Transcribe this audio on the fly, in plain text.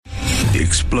The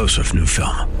explosive new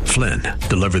film, Flynn,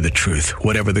 deliver the truth,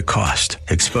 whatever the cost,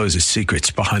 exposes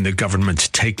secrets behind the government's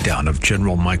takedown of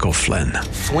General Michael Flynn.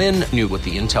 Flynn knew what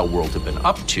the intel world had been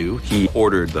up to. He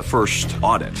ordered the first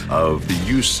audit of the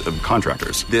use of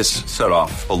contractors. This set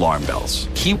off alarm bells.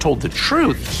 He told the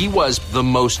truth. He was the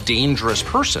most dangerous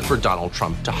person for Donald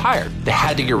Trump to hire. They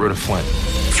had to get rid of Flynn.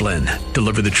 Flynn,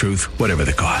 deliver the truth, whatever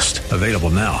the cost. Available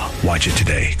now. Watch it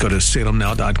today. Go to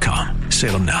salemnow.com.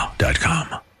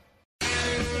 salemnow.com.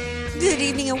 Good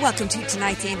evening and welcome to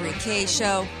tonight's Andrea Kaye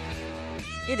Show.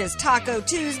 It is Taco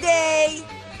Tuesday.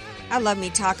 I love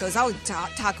me tacos. I'll eat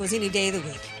tacos any day of the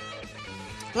week.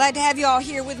 Glad to have you all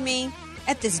here with me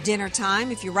at this dinner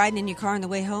time. If you're riding in your car on the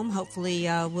way home, hopefully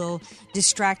we'll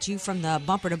distract you from the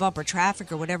bumper-to-bumper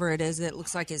traffic or whatever it is that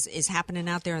looks like is happening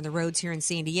out there on the roads here in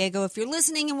San Diego. If you're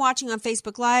listening and watching on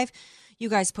Facebook Live, you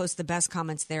guys post the best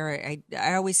comments there.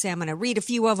 I always say I'm going to read a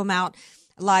few of them out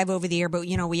live over the air, but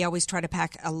we always try to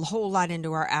pack a whole lot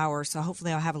into our hour, so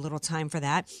hopefully I'll have a little time for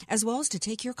that, as well as to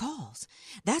take your calls.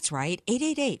 That's right,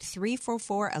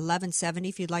 888-344-1170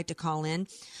 if you'd like to call in.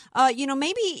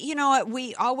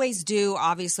 We always do,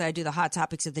 obviously I do the hot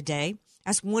topics of the day.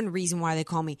 That's one reason why they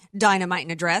call me Dynamite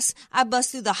in a Dress. I bust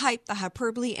through the hype, the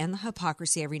hyperbole, and the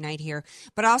hypocrisy every night here.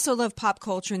 But I also love pop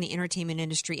culture and the entertainment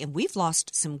industry, and we've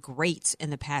lost some greats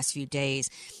in the past few days.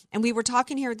 And we were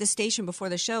talking here at the station before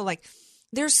the show,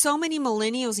 there's so many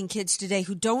millennials and kids today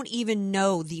who don't even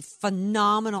know the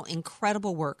phenomenal,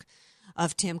 incredible work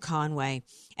of Tim Conway.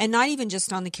 And not even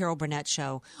just on the Carol Burnett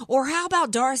Show. Or how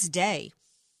about Doris Day?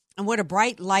 And what a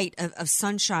bright light of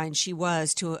sunshine she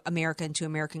was to America and to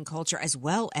American culture, as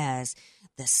well as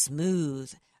the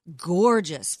smooth,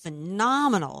 gorgeous,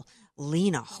 phenomenal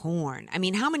Lena Horne. I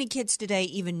mean, how many kids today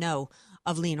even know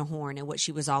of Lena Horne and what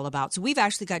she was all about? So we've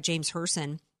actually got James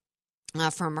Herson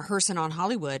from Herson on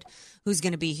Hollywood, who's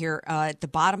going to be here at the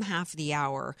bottom half of the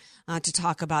hour to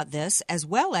talk about this, as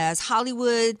well as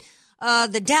Hollywood,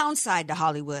 the downside to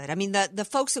Hollywood. I mean, the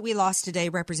folks that we lost today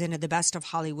represented the best of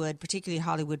Hollywood, particularly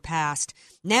Hollywood past.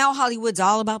 Now Hollywood's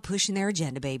all about pushing their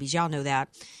agenda, babies. Y'all know that.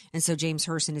 And so James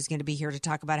Herson is going to be here to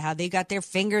talk about how they got their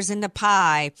fingers in the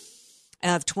pie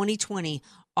of 2020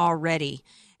 already.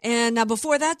 And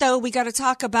before that, though, we got to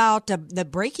talk about the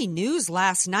breaking news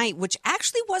last night, which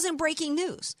actually wasn't breaking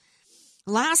news.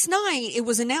 Last night, it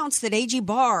was announced that A.G.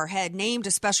 Barr had named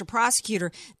a special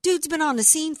prosecutor. Dude's been on the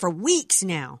scene for weeks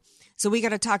now. So we got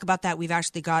to talk about that. We've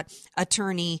actually got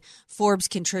attorney, Forbes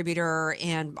contributor,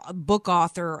 and book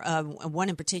author, one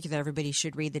in particular everybody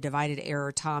should read, The Divided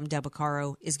Era, Tom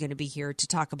DeBaccaro, is going to be here to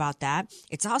talk about that.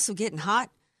 It's also getting hot.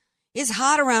 It's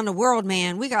hot around the world,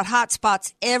 man. We got hot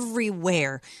spots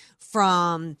everywhere,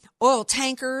 from oil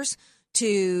tankers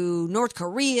to North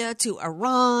Korea to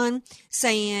Iran,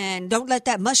 saying, don't let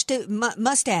that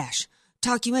mustache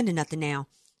talk you into nothing now.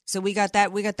 So we got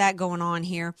that going on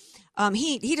here.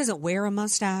 He doesn't wear a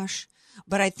mustache,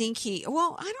 but I think I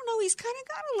don't know, he's kind of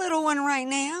got a little one right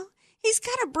now. He's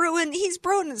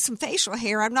brewing some facial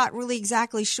hair. I'm not really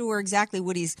exactly sure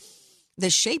what the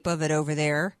shape of it over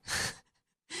there.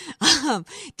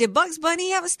 Did Bugs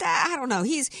Bunny have a style? I don't know.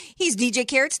 He's DJ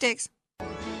Carrot Sticks.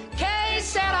 Que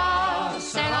sera,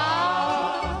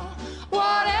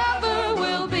 whatever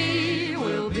will be,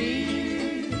 will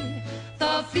be.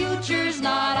 The future's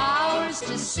not ours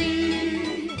to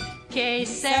see. Que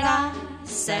sera.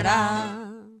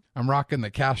 I'm rocking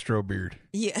the Castro beard.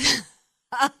 Yeah.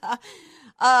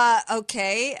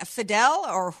 Okay. Fidel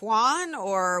or Juan,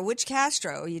 or which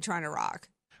Castro are you trying to rock?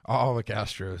 All the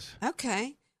Castros.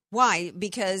 Okay. Why?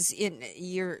 Because I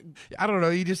don't know.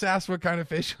 You just asked what kind of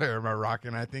facial hair am I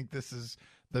rocking. I think this is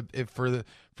for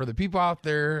the people out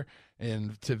there,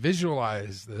 and to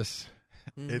visualize this,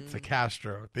 it's a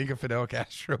Castro. Think of Fidel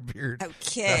Castro beard.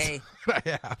 Okay. That's what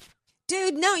I have.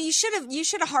 Dude, no, you should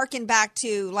have harkened back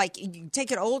to, you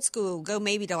take it old school, go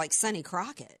maybe to Sonny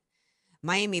Crockett,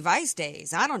 Miami Vice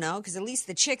days. I don't know, because at least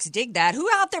the chicks dig that. Who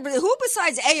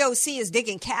besides AOC is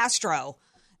digging Castro?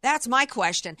 That's my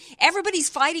question. Everybody's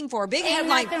fighting for a big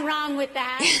headline. Nothing wrong with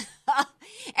that.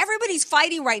 Everybody's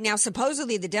fighting right now,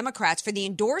 supposedly the Democrats, for the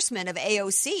endorsement of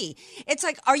AOC. It's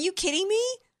like, are you kidding me?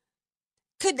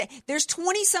 There's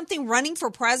 20-something running for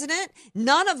president.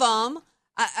 None of them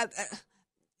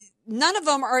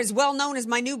are as well known as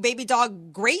my new baby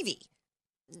dog Gravy.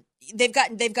 They've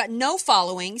got no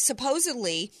following.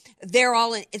 Supposedly, they're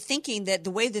all thinking that the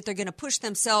way that they're going to push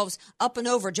themselves up and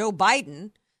over Joe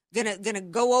Biden, gonna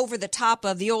go over the top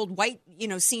of the old white,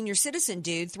 senior citizen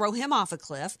dude, throw him off a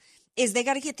cliff, is they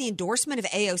got to get the endorsement of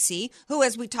AOC, who,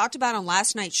 as we talked about on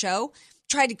last night's show,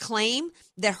 tried to claim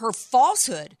that her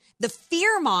falsehood, the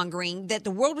fear-mongering that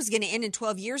the world was going to end in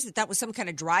 12 years, that was some kind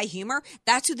of dry humor.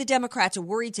 That's who the Democrats are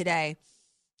worried today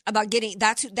about getting.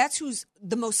 That's who's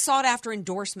the most sought-after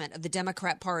endorsement of the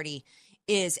Democrat Party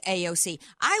is AOC.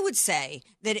 I would say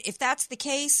that if that's the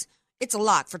case, it's a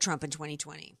lock for Trump in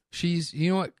 2020. She's,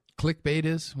 you know what clickbait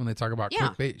is when they talk about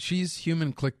clickbait? She's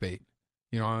human clickbait.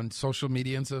 You know, on social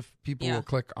media and stuff, people will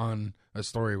click on a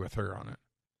story with her on it.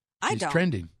 She's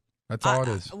trending. That's all it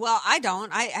is. Well, I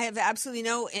don't. I have absolutely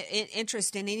no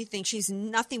interest in anything. She's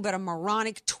nothing but a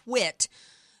moronic twit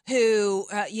who,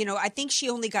 I think she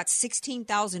only got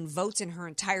 16,000 votes in her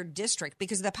entire district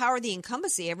because of the power of the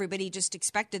incumbency. Everybody just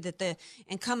expected that the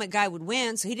incumbent guy would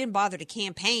win, so he didn't bother to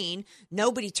campaign.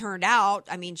 Nobody turned out.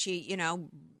 I mean, she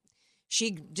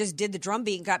just did the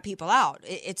drumbeat and got people out.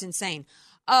 It's insane.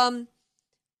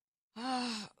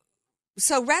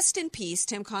 So rest in peace,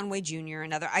 Tim Conway Jr.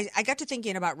 and other. I got to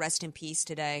thinking about rest in peace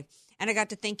today, and I got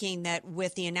to thinking that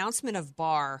with the announcement of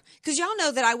Barr, because y'all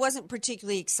know that I wasn't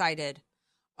particularly excited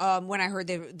when I heard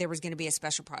there was going to be a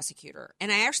special prosecutor.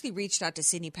 And I actually reached out to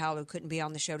Sidney Powell, who couldn't be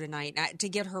on the show tonight, to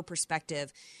get her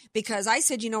perspective, because I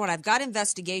said, you know what, I've got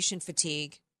investigation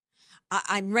fatigue.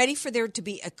 I'm ready for there to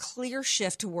be a clear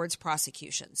shift towards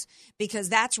prosecutions, because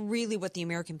that's really what the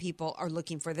American people are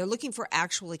looking for. They're looking for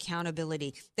actual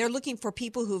accountability. They're looking for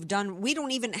people who've done, we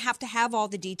don't even have to have all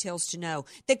the details to know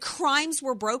that crimes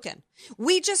were broken.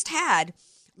 We just had,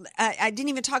 I didn't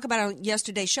even talk about it on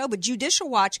yesterday's show, but Judicial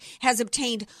Watch has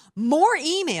obtained more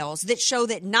emails that show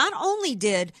that not only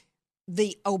did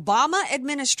the Obama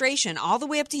administration, all the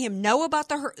way up to him, know about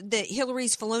the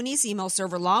Hillary's felonious email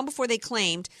server long before they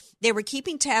claimed they were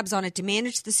keeping tabs on it to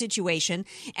manage the situation.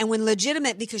 And when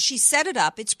legitimate, because she set it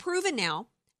up, it's proven now,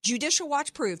 Judicial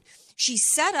Watch proved, she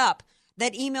set up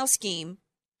that email scheme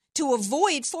to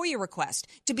avoid FOIA requests,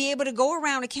 to be able to go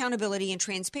around accountability and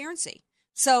transparency.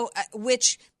 So,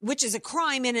 which is a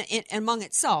crime in among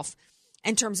itself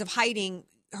in terms of hiding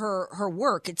her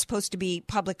work. It's supposed to be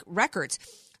public records.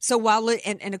 So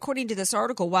and according to this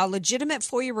article, while legitimate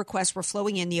FOIA requests were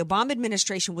flowing in, the Obama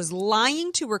administration was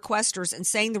lying to requesters and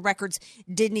saying the records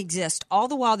didn't exist. All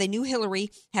the while, they knew Hillary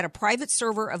had a private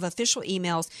server of official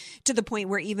emails to the point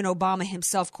where even Obama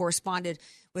himself corresponded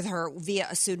with her via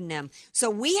a pseudonym.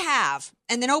 So we have,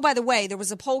 and then, oh, by the way, there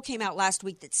was a poll came out last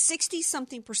week that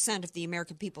 60-something% of the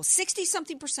American people,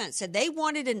 60-something% said they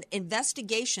wanted an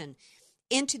investigation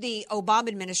into the Obama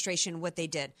administration, what they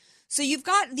did. So you've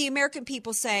got the American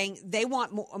people saying they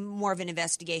want more of an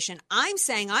investigation. I'm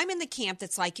saying I'm in the camp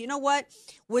that's like, you know what?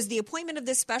 Was the appointment of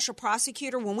this special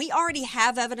prosecutor, when we already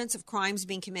have evidence of crimes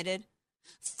being committed,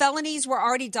 felonies were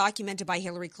already documented by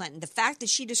Hillary Clinton. The fact that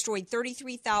she destroyed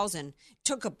 33,000,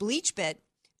 took a bleach bit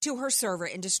to her server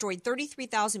and destroyed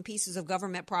 33,000 pieces of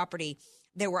government property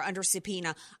that were under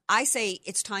subpoena, I say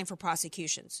it's time for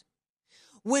prosecutions.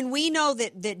 When we know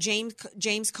that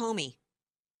James Comey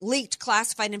leaked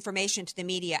classified information to the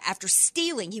media after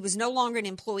stealing, he was no longer an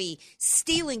employee,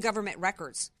 stealing government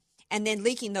records and then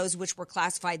leaking those which were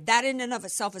classified, that in and of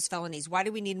itself is felonies. Why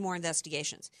do we need more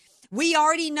investigations? We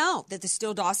already know that the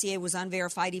Steele dossier was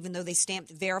unverified, even though they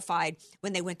stamped verified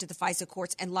when they went to the FISA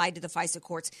courts and lied to the FISA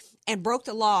courts and broke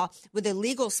the law with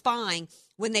illegal spying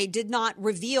when they did not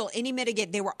reveal any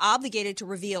mitigate. They were obligated to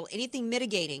reveal anything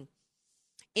mitigating,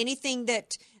 anything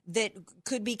that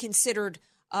could be considered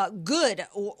good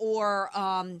or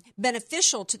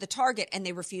beneficial to the target, and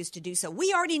they refused to do so.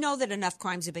 We already know that enough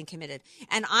crimes have been committed.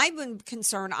 And I've been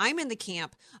concerned, I'm in the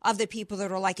camp of the people that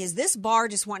are like, is this Barr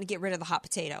just wanting to get rid of the hot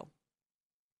potato?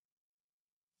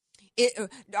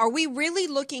 Are we really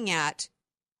looking at,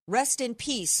 rest in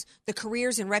peace, the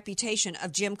careers and reputation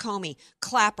of Jim Comey,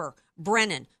 Clapper,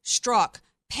 Brennan, Strzok,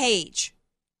 Page,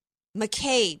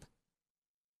 McCabe,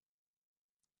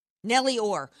 Nellie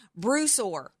Orr, Bruce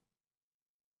Orr?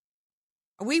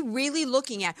 Are we really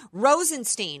looking at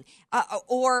Rosenstein,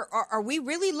 or are we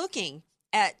really looking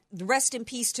at rest in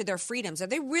peace to their freedoms? Are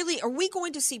we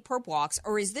going to see perp walks,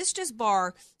 or is this just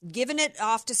Barr giving it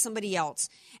off to somebody else?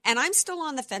 And I'm still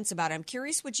on the fence about it. I'm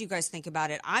curious what you guys think about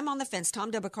it. I'm on the fence.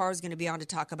 Tom DeBacaro is going to be on to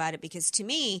talk about it, because to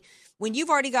me, when you've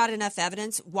already got enough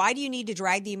evidence, why do you need to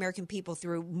drag the American people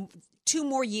through 2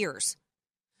 more years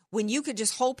when you could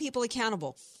just hold people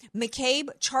accountable? McCabe,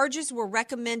 charges were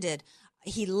recommended.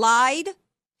 He lied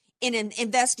in an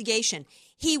investigation.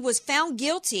 He was found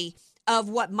guilty of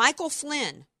what Michael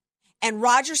Flynn and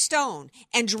Roger Stone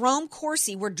and Jerome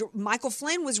Corsi, where Michael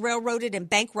Flynn was railroaded and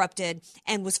bankrupted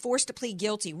and was forced to plead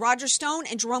guilty. Roger Stone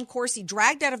and Jerome Corsi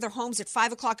dragged out of their homes at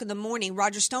 5 o'clock in the morning,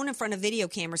 Roger Stone in front of video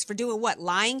cameras for doing what?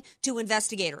 Lying to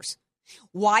investigators.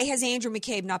 Why has Andrew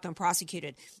McCabe not been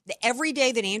prosecuted? Every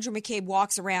day that Andrew McCabe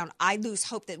walks around, I lose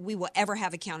hope that we will ever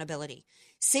have accountability.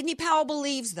 Sidney Powell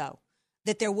believes, though,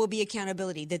 that there will be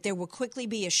accountability, that there will quickly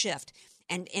be a shift.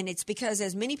 And it's because,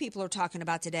 as many people are talking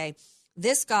about today,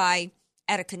 this guy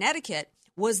out of Connecticut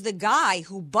was the guy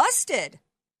who busted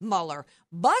Mueller,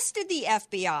 busted the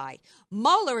FBI.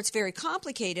 Mueller, it's very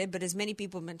complicated, but as many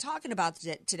people have been talking about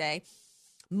today,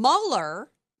 Mueller,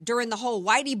 during the whole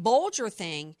Whitey Bulger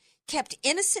thing, kept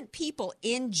innocent people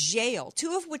in jail,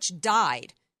 2 of which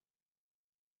died.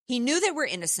 He knew they were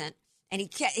innocent, and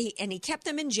he kept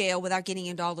them in jail without getting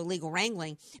into all the legal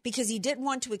wrangling because he didn't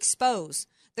want to expose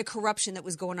the corruption that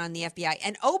was going on in the FBI.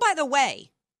 And oh, by the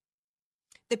way,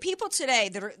 the people today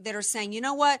that are saying, you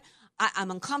know what,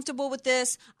 I'm uncomfortable with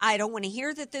this. I don't want to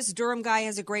hear that this Durham guy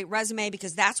has a great resume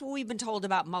because that's what we've been told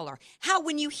about Mueller. How,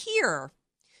 when you hear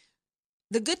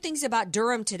the good things about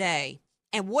Durham today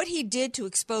and what he did to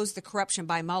expose the corruption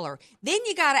by Mueller, then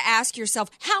you got to ask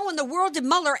yourself, how in the world did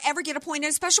Mueller ever get appointed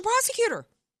as special prosecutor?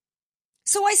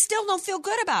 So I still don't feel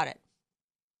good about it.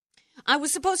 I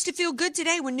was supposed to feel good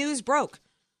today when news broke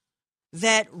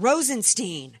that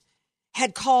Rosenstein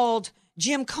had called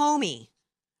Jim Comey.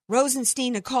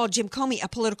 Rosenstein had called Jim Comey a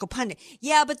political pundit.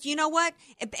 Yeah, but you know what?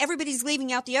 Everybody's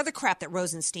leaving out the other crap that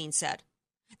Rosenstein said.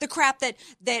 The crap that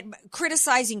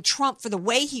criticizing Trump for the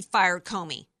way he fired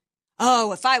Comey.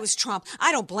 Oh, if I was Trump,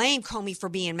 I don't blame Comey for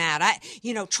being mad.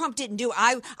 Trump didn't do.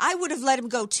 I would have let him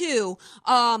go too.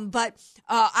 But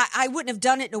I wouldn't have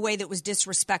done it in a way that was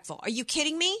disrespectful. Are you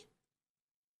kidding me?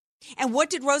 And what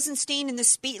did Rosenstein in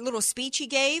the little speech he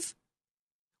gave?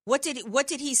 What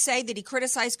did he say that he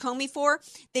criticized Comey for?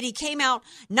 That he came out,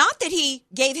 not that he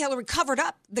gave covered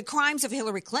up the crimes of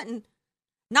Hillary Clinton,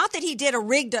 not that he did a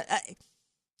rigged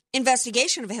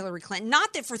investigation of Hillary Clinton,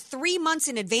 not that for 3 months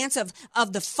in advance of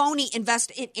the phony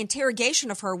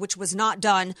interrogation of her, which was not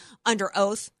done under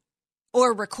oath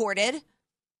or recorded.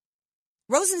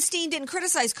 Rosenstein didn't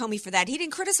criticize Comey for that. He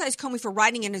didn't criticize Comey for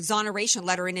writing an exoneration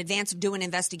letter in advance of doing an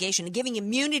investigation and giving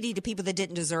immunity to people that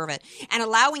didn't deserve it and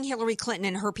allowing Hillary Clinton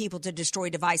and her people to destroy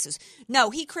devices.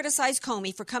 No, he criticized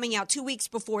Comey for coming out 2 weeks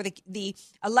before the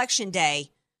election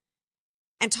day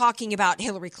and talking about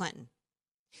Hillary Clinton.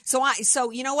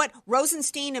 So you know what?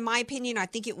 Rosenstein, in my opinion, I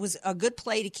think it was a good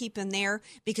play to keep him there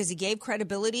because he gave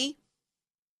credibility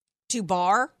to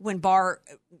Barr when Barr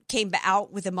came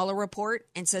out with a Mueller report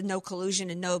and said no collusion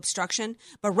and no obstruction.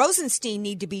 But Rosenstein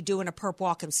needed to be doing a perp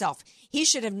walk himself. He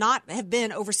should not have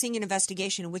been overseeing an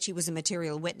investigation in which he was a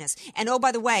material witness. And oh,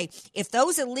 by the way, if it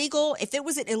was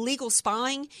an illegal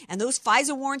spying and those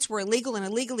FISA warrants were illegal and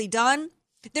illegally done,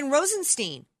 then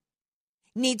Rosenstein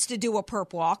needs to do a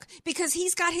perp walk because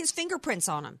he's got his fingerprints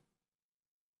on him.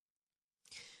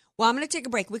 Well, I'm going to take a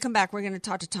break. We come back. We're going to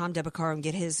talk to Tom DeBaccaro and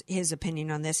get his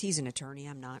opinion on this. He's an attorney.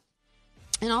 I'm not.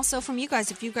 And also from you guys,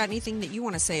 if you've got anything that you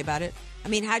want to say about it. I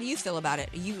mean, how do you feel about it?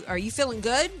 Are you feeling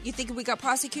good? You think we got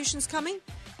prosecutions coming?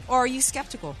 Or are you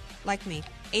skeptical like me?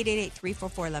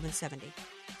 888-344-1170.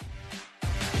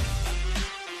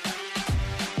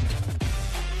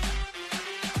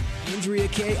 Andrea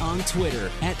Kaye on Twitter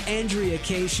at Andrea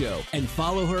Kaye Show, and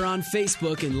follow her on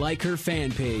Facebook and like her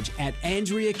fan page at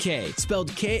Andrea Kaye,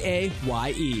 spelled Kaye.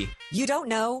 You don't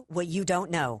know what you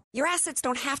don't know. Your assets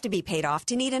don't have to be paid off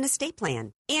to need an estate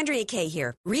plan. Andrea Kaye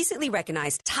here. Recently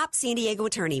recognized top San Diego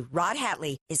attorney Rod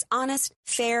Hatley is honest,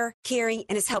 fair, caring,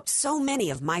 and has helped so many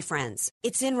of my friends.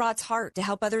 It's in Rod's heart to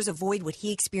help others avoid what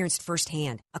he experienced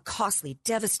firsthand, a costly,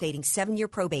 devastating 7-year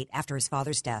probate after his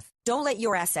father's death. Don't let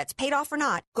your assets, paid off or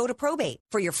not, go to probate.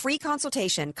 For your free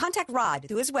consultation, contact Rod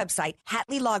through his website,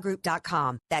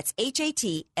 HatleyLawGroup.com. That's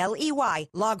HATLEY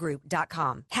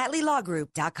lawgroup.com.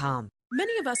 HatleyLawGroup.com.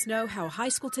 Many of us know how high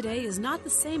school today is not the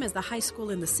same as the high school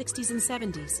in the 60s and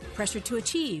 70s. Pressure to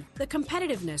achieve, the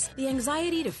competitiveness, the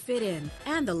anxiety to fit in,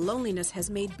 and the loneliness has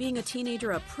made being a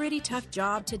teenager a pretty tough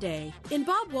job today. In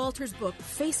Bob Walter's book,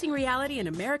 Facing Reality in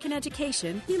American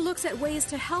Education, he looks at ways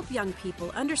to help young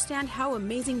people understand how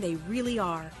amazing they really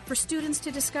are, for students to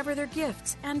discover their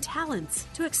gifts and talents,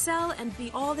 to excel and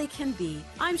be all they can be.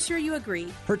 I'm sure you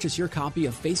agree. Purchase your copy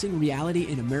of Facing Reality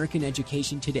in American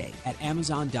Education today at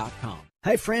Amazon.com.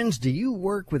 Hi friends, do you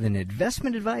work with an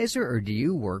investment advisor or do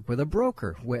you work with a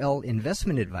broker? Well,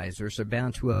 investment advisors are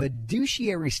bound to a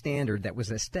fiduciary standard that was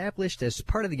established as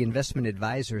part of the Investment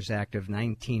Advisors Act of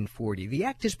 1940. The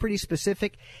act is pretty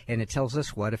specific and it tells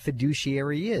us what a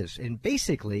fiduciary is. And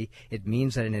basically, it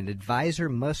means that an advisor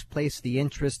must place the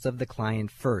interests of the client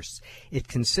first. It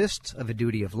consists of a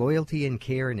duty of loyalty and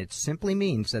care, and it simply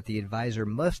means that the advisor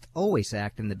must always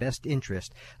act in the best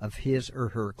interest of his or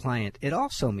her client. It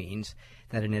also means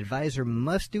that an advisor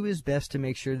must do his best to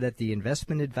make sure that the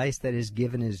investment advice that is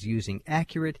given is using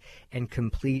accurate and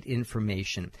complete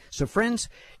information. So, friends,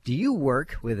 do you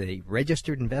work with a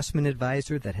registered investment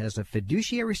advisor that has a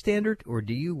fiduciary standard, or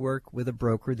do you work with a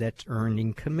broker that's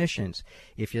earning commissions?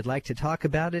 If you'd like to talk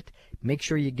about it, make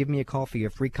sure you give me a call for your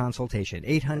free consultation.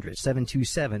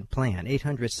 800-727-PLAN,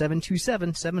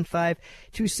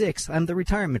 800-727-7526. I'm the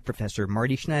retirement professor,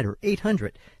 Marty Schneider,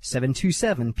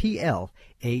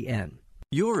 800-727-PLAN.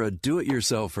 You're a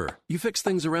do-it-yourselfer. You fix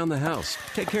things around the house,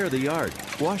 take care of the yard,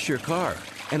 wash your car,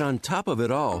 and on top of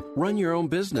it all, run your own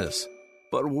business.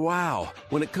 But wow,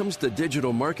 when it comes to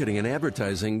digital marketing and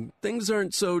advertising, things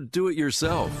aren't so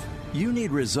do-it-yourself. You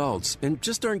need results and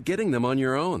just aren't getting them on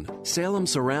your own. Salem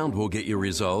Surround will get you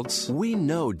results. We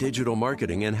know digital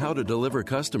marketing and how to deliver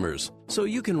customers, so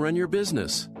you can run your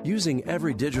business. Using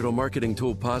every digital marketing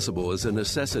tool possible is a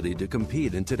necessity to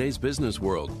compete in today's business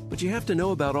world, but you have to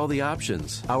know about all the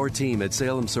options. Our team at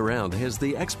Salem Surround has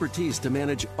the expertise to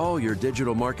manage all your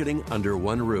digital marketing under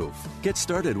one roof. Get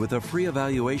started with a free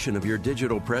evaluation of your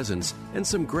digital presence and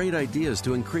some great ideas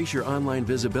to increase your online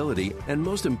visibility and,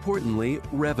 most importantly,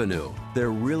 revenue. There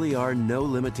really are no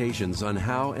limitations on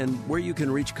how and where you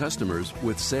can reach customers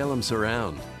with Salem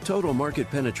Surround. Total market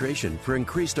penetration for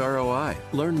increased ROI.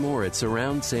 Learn more at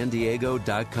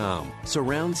SurroundSanDiego.com.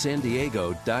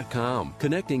 SurroundSanDiego.com,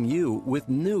 connecting you with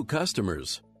new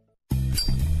customers.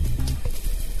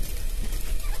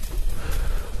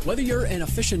 Whether you're an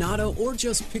aficionado or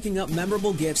just picking up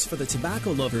memorable gifts for the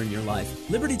tobacco lover in your life,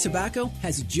 Liberty Tobacco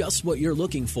has just what you're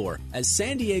looking for. As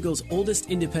San Diego's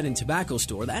oldest independent tobacco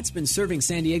store that's been serving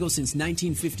San Diego since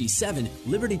 1957,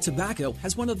 Liberty Tobacco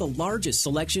has one of the largest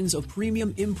selections of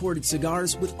premium imported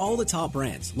cigars with all the top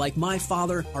brands, like My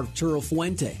Father, Arturo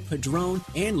Fuente, Padron,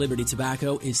 and Liberty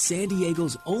Tobacco is San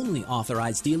Diego's only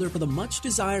authorized dealer for the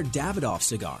much-desired Davidoff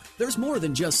cigar. There's more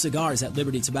than just cigars at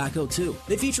Liberty Tobacco, too.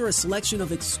 They feature a selection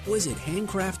of exquisite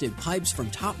handcrafted pipes from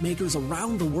top makers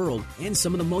around the world and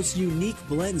some of the most unique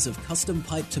blends of custom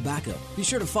pipe tobacco. Be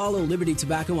sure to follow Liberty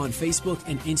Tobacco on Facebook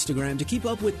and Instagram to keep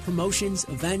up with promotions,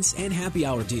 events, and happy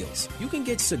hour deals. You can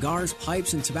get cigars,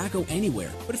 pipes, and tobacco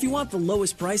anywhere, but if you want the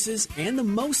lowest prices and the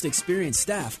most experienced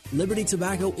staff, Liberty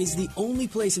Tobacco is the only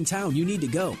place in town you need to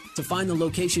go. To find the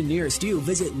location nearest you,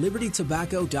 visit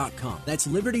libertytobacco.com. That's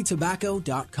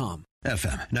libertytobacco.com.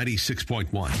 FM 96.1,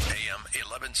 AM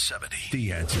 1170.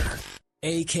 The Answer.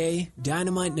 AK,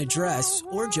 Dynamite and Address,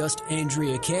 or just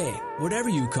Andrea K. Whatever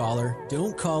you call her,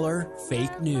 don't call her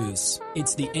fake news.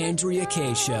 It's the Andrea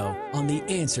K. Show on The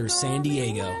Answer San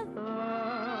Diego.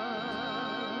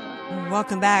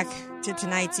 Welcome back to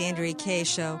tonight's Andrea K.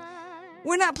 Show.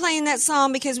 We're not playing that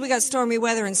song because we got stormy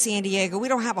weather in San Diego. We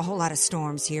don't have a whole lot of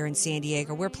storms here in San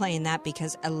Diego. We're playing that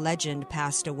because a legend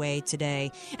passed away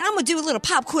today. And I'm going to do a little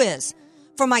pop quiz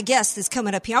for my guest that's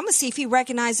coming up here. I'm going to see if he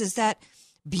recognizes that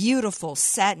beautiful,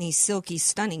 satiny, silky,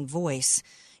 stunning voice.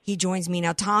 He joins me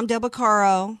now. Tom Del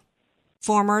Beccaro,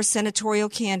 former senatorial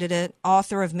candidate,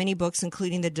 author of many books,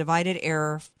 including The Divided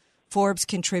Era, Forbes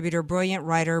contributor, brilliant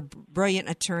writer, brilliant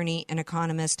attorney, and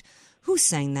economist. Who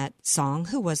sang that song?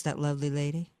 Who was that lovely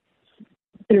lady?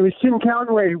 It was Tim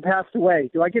Conway who passed away.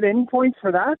 Do I get any points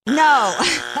for that? No.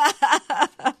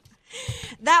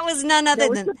 That was none other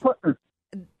than...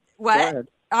 What?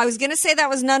 I was going to say that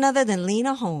was none other than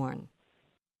Lena Horne.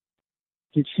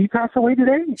 Did she pass away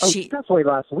today? She passed away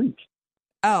last week.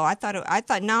 Oh, I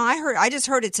just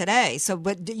heard it today. So,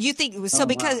 but do you think it was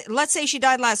because, let's say she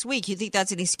died last week, you think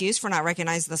that's an excuse for not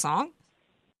recognizing the song?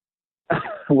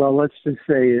 Well, let's just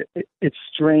say it's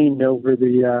strained over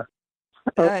the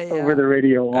over the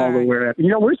radio all the way up. You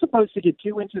know, we're supposed to get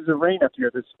 2 inches of rain up here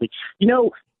this week. You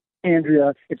know,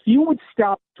 Andrea, if you would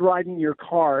stop driving your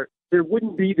car, there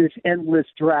wouldn't be this endless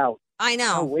drought. I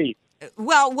know. Oh, wait.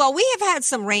 Well, we have had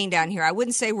some rain down here. I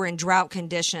wouldn't say we're in drought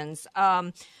conditions.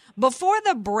 Before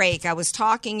the break, I was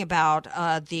talking about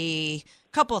the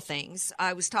couple of things.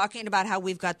 I was talking about how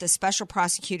we've got this special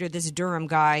prosecutor, this Durham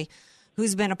guy,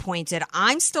 who's been appointed.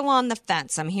 I'm still on the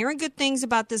fence. I'm hearing good things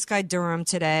about this guy Durham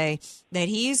today, that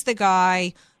he's the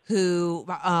guy who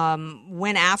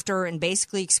went after and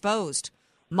basically exposed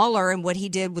Mueller and what he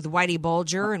did with Whitey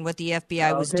Bulger and what the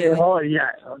FBI was doing.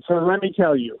 So let me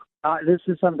tell you, this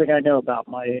is something I know about.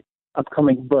 My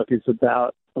upcoming book is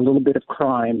about a little bit of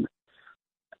crime.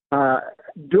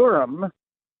 Durham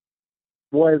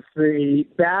was the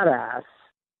badass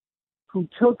who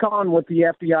took on what the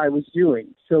FBI was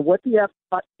doing. So what the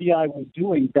FBI was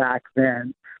doing back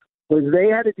then was they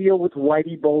had to deal with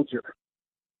Whitey Bulger.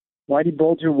 Whitey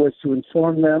Bulger was to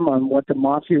inform them on what the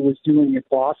mafia was doing in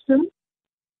Boston.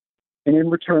 And in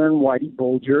return, Whitey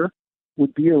Bulger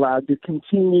would be allowed to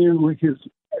continue his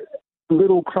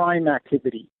little crime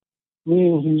activity,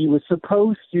 meaning he was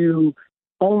supposed to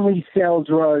only sell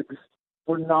drugs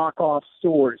for knockoff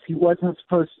stores. He wasn't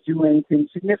supposed to do anything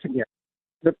significant.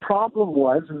 The problem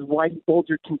was Whitey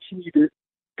Bulger continued to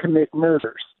commit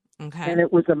murders. Okay. And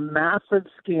it was a massive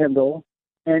scandal,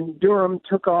 and Durham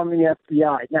took on the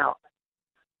FBI. Now,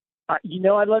 I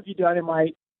love you,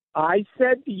 Dynamite. I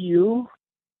said to you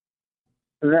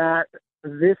that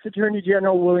this Attorney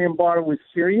General, William Barr, was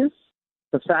serious.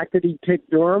 The fact that he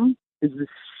picked Durham is a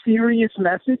serious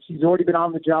message. He's already been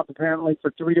on the job apparently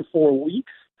for 3 to 4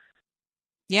 weeks.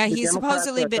 Yeah, he's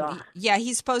supposedly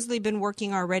been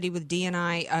working already with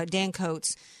DNI, Dan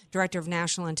Coates, Director of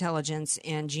National Intelligence,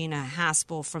 and Gina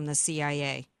Haspel from the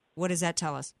CIA. What does that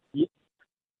tell us?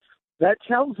 That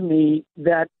tells me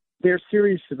that they're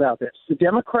serious about this. The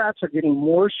Democrats are getting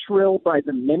more shrill by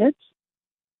the minute,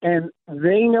 and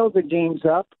they know the game's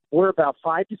up. We're about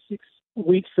 5 to 6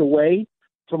 weeks away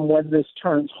from when this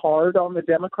turns hard on the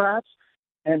Democrats.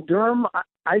 And Durham,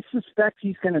 I suspect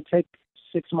he's going to take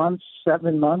 6 months,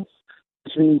 7 months,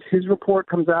 which means his report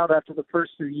comes out after the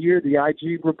first of the year. The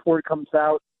IG report comes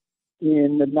out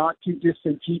in the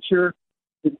not-too-distant future.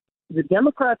 The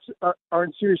Democrats are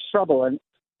in serious trouble. And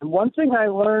one thing I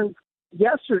learned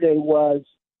yesterday was,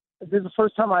 this is the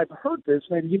first time I've heard this,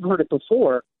 maybe you've heard it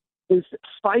before, is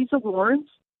FISA warrants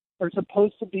are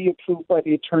supposed to be approved by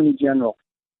the Attorney General.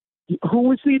 Who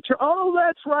was the attorney? Oh,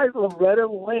 that's right, Loretta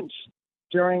Lynch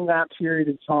during that period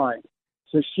of time.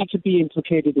 So she could be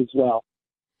implicated as well.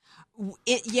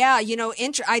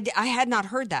 I had not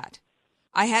heard that.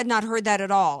 I had not heard that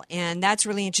at all, and that's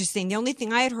really interesting. The only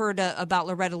thing I had heard about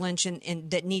Loretta Lynch and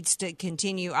that needs to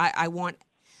continue, I want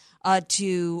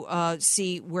to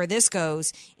see where this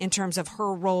goes in terms of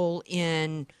her role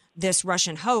in this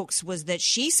Russian hoax, was that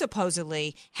she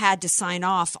supposedly had to sign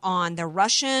off on the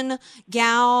Russian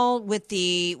gal with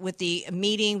the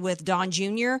meeting with Don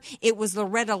Jr. It was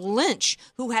Loretta Lynch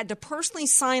who had to personally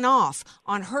sign off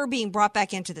on her being brought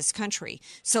back into this country.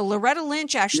 So Loretta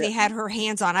Lynch actually had her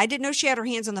hands on. I didn't know she had her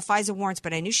hands on the FISA warrants,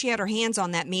 but I knew she had her hands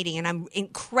on that meeting, and I'm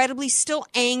incredibly still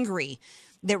angry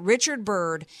that Richard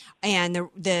Byrd and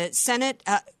the Senate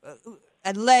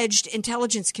alleged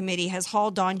intelligence committee has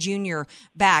hauled Don Jr.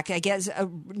 back. I guess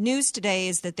news today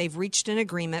is that they've reached an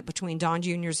agreement between Don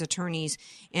Jr.'s attorneys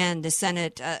and the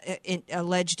Senate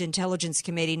alleged intelligence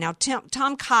committee. Now,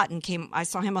 Tom Cotton came. I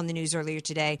saw him on the news earlier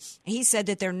today. He said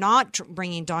that they're not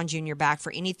bringing Don Jr. back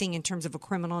for anything in terms of a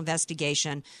criminal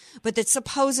investigation, but that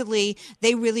supposedly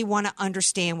they really want to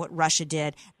understand what Russia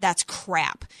did. That's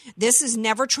crap. This is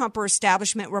never Trump or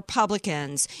establishment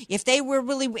Republicans. If they were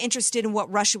really interested in what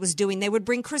Russia was doing, they would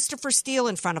bring Christopher Steele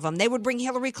in front of them. They would bring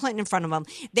Hillary Clinton in front of them.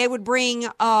 They would bring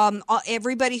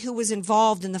everybody who was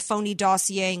involved in the phony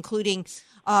dossier, including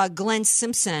Glenn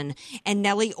Simpson and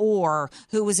Nellie Orr,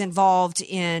 who was involved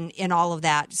in all of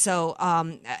that. So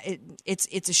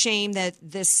it's a shame that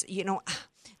this,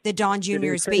 that Don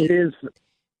Jr. is being. It is.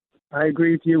 I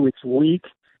agree with you. It's weak,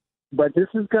 but this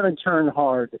is going to turn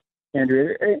hard,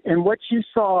 Andrea. And what you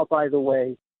saw, by the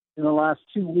way, in the last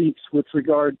 2 weeks with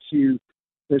regard to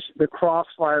the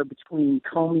crossfire between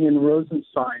Comey and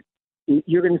Rosenstein,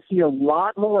 you're going to see a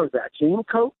lot more of that. James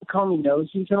Comey knows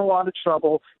he's in a lot of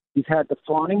trouble. He's had the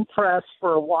fawning press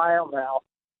for a while now,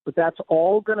 but that's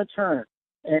all going to turn.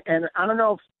 And I don't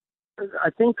know if, I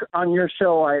think on your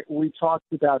show we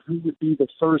talked about who would be the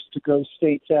first to go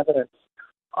state's evidence.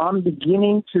 I'm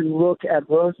beginning to look at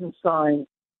Rosenstein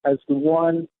as the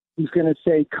one who's going to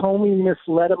say Comey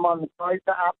misled him on the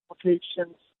FISA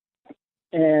applications,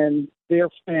 and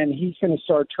he's going to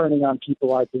start turning on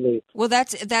people, I believe. Well,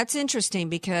 that's interesting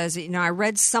because, I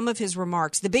read some of his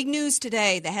remarks. The big news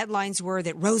today, the headlines were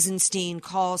that Rosenstein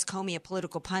calls Comey a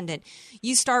political pundit.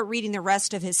 You start reading the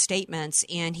rest of his statements,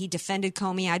 and he defended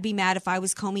Comey. I'd be mad if I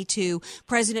was Comey, too.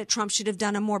 President Trump should have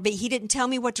done more, but he didn't tell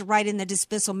me what to write in the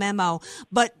dismissal memo.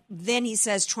 But then he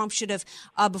says Trump should have,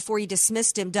 before he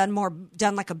dismissed him, done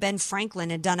like a Ben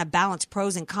Franklin and done a balanced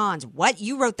pros and cons. What?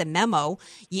 You wrote the memo,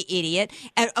 you idiot.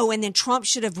 And then Trump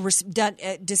should have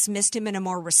dismissed him in a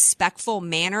more respectful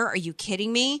manner. Are you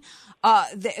kidding me?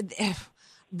 The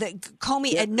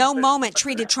Comey at no moment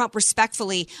treated Trump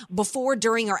respectfully before,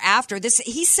 during, or after this.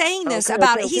 He's saying this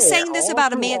about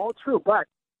a man. All true, but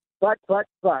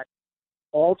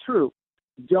all true.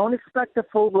 Don't expect a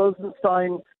full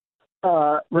Rosenstein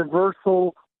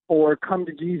reversal or come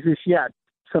to Jesus yet.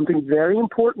 Something very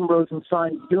important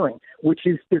Rosenstein's doing, which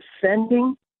is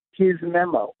defending his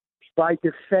memo. By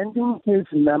defending his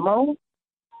memo,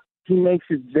 he makes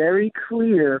it very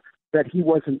clear that he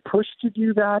wasn't pushed to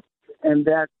do that, and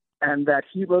that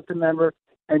he wrote the memo,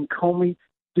 and Comey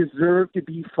deserve to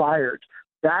be fired.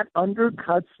 That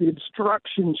undercuts the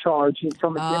obstruction charge, and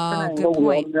from a different angle,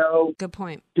 we all know. Good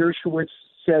point. Dershowitz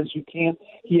says you can't.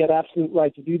 He had absolute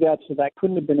right to do that, so that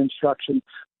couldn't have been obstruction.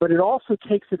 But it also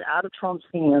takes it out of Trump's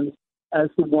hands as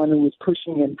the one who was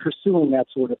pushing and pursuing that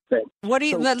sort of thing. What do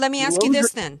you? Let me ask you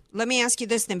this then. Let me ask you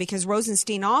this then, because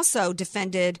Rosenstein also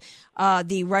defended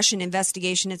the Russian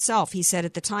investigation itself. He said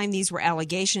at the time these were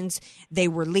allegations, they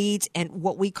were leads, and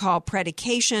what we call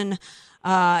predication.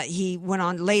 He went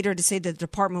on later to say that the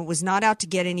department was not out to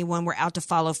get anyone; we're out to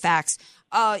follow facts.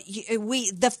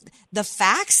 The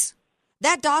facts.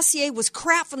 That dossier was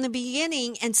crap from the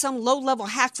beginning, and some low-level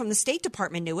hack from the State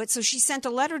Department knew it. So she sent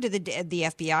a letter to the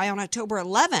FBI on October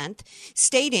 11th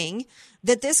stating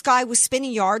that this guy was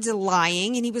spinning yards and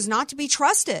lying, and he was not to be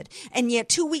trusted. And yet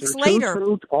 2 weeks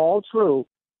later... All true.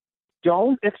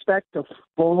 Don't expect a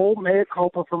full mea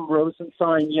culpa from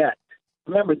Rosenstein yet.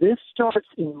 Remember, this starts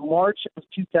in March of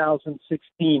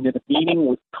 2016 at a meeting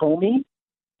with Comey,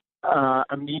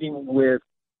 a meeting with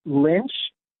Lynch,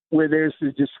 where there's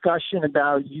a discussion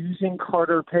about using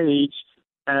Carter Page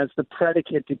as the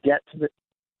predicate to get to the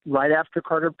right after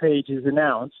Carter Page is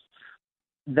announced.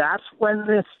 That's when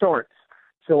this starts.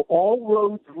 So all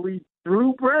roads lead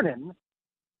through Brennan.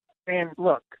 And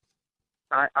look,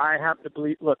 I have to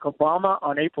believe, Obama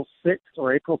on April 6th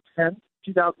or April 10th,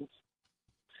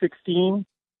 2016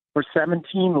 or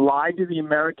 17 lied to the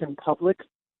American public.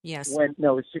 Yes.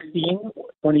 16,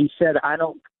 when he said, I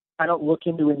don't look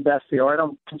into or I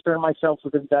don't concern myself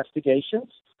with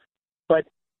investigations. But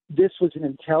this was an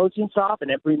intelligence op,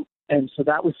 and so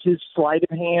that was his sleight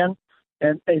of hand.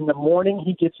 And in the morning,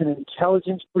 he gets an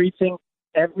intelligence briefing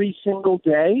every single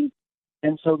day.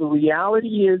 And so the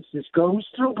reality is this goes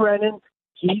through Brennan.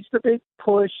 He's the big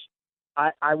push.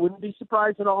 I wouldn't be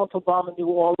surprised at all if Obama knew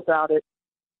all about it.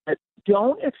 But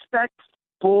don't expect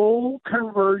full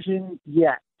conversion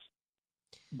yet.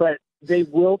 But they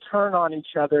will turn on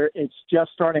each other. It's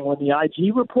just starting. When the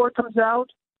IG report comes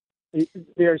out,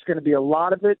 there's going to be a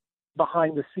lot of it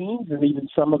behind the scenes and even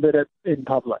some of it in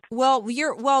public. Well,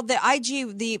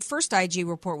 the first IG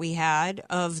report we had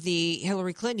of the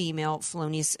Hillary Clinton email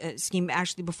felonious scheme,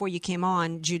 actually before you came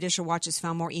on, Judicial Watch has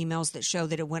found more emails that show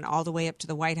that it went all the way up to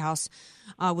the White House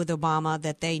with Obama,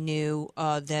 that they knew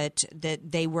that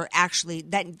they were actually,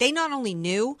 that they not only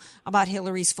knew about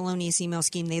Hillary's felonious email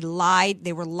scheme, they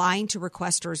were lying to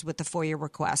requesters with the FOIA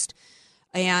request.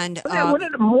 And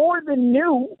more than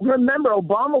new, remember,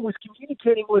 Obama was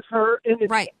communicating with her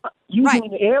using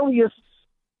an alias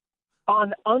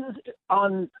on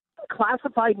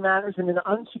classified matters in an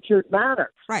unsecured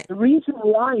manner. Right. The reason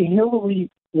why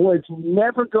Hillary was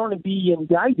never going to be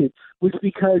indicted was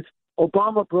because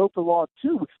Obama broke the law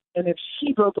too. And if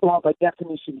she broke the law, by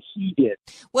definition, he did.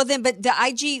 Well, then, but the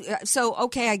IG, so,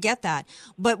 okay, I get that.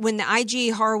 But when the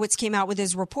IG Horowitz came out with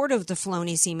his report of the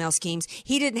felonious email schemes,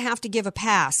 he didn't have to give a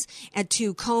pass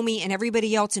to Comey and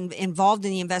everybody else involved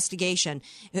in the investigation,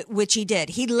 which he did.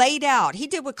 He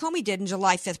did what Comey did in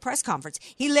July 5th press conference.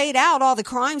 He laid out all the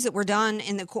crimes that were done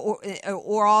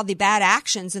or all the bad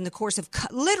actions in the course of,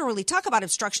 literally, talk about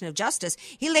obstruction of justice.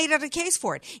 He laid out a case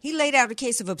for it. He laid out a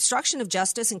case of obstruction of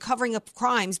justice and covering up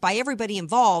crimes by everybody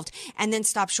involved, and then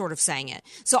stop short of saying it.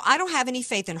 So I don't have any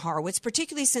faith in Horowitz,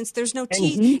 particularly since there's no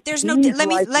teeth.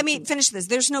 Let me finish this.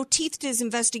 There's no teeth to his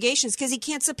investigations because he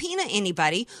can't subpoena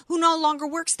anybody who no longer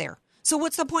works there. So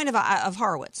what's the point of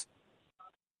Horowitz?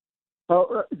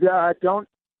 Well,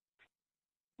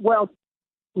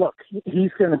 look,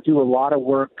 he's going to do a lot of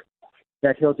work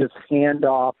that he'll just hand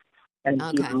off and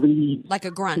give lead like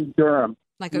a grunt to Durham.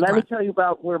 Let me tell you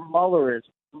about where Mueller is.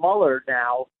 Mueller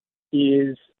now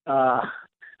is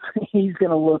he's going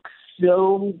to look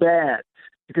so bad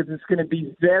because it's going to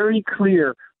be very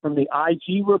clear from the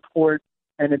IG report,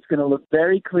 and it's going to look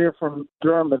very clear from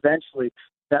Durham eventually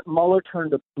that Mueller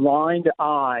turned a blind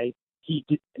eye.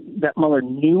 That Mueller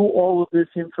knew all of this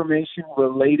information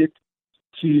related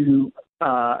to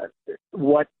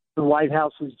what the White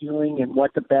House was doing and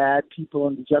what the bad people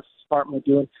in the Justice Department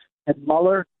were doing. And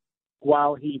Mueller,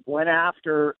 while he went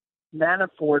after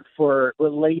Manafort for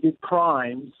related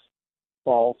crimes,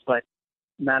 false, but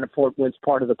Manafort was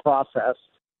part of the process.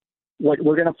 What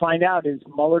we're going to find out is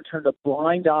Mueller turned a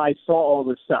blind eye, saw all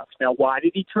this stuff. Now, why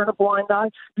did he turn a blind eye?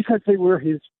 Because they were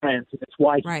his friends, and that's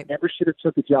why he never should have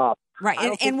took a job.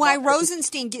 Right, and why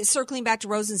Rosenstein, circling back to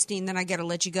Rosenstein, then I got to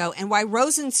let you go, and why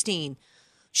Rosenstein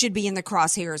should be in the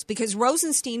crosshairs, because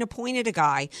Rosenstein appointed a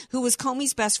guy who was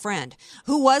Comey's best friend,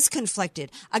 who was conflicted,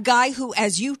 a guy who,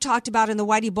 as you talked about in the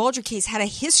Whitey Bulger case, had a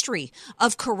history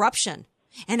of corruption.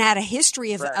 and had a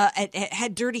history of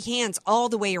had dirty hands all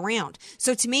the way around.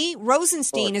 So to me,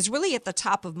 Rosenstein is really at the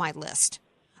top of my list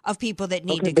of people that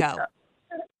need to go.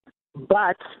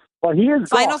 But he is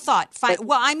final gone. thought.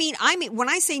 Well, I mean, when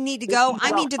I say need to go,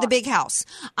 I mean to the big house.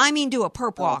 I mean do a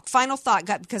perp walk. Final thought,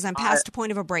 because I'm past the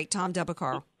point of a break. Tom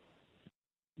Debicaro.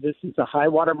 This is a high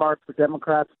water mark for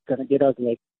Democrats. It's going to get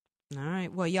ugly. All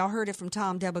right. Well, y'all heard it from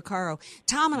Tom Debicaro.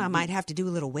 Tom and I might have to do a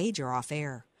little wager off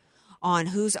air on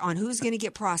who's going to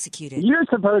get prosecuted. You're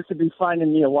supposed to be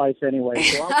finding me a wife anyway,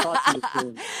 so I'll talk to you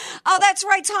soon. Oh, that's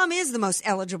right. Tom is the most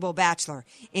eligible bachelor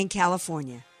in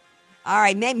California. All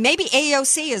right, maybe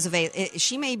AOC is available.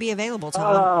 She may be available,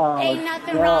 Tom. Ain't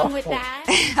nothing wrong with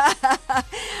that.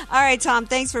 All right, Tom,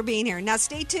 thanks for being here. Now,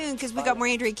 stay tuned because we got more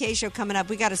Andrea Kaye Show coming up.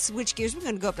 We got to switch gears. We're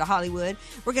going to go up to Hollywood.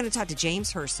 We're going to talk to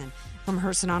James Herson from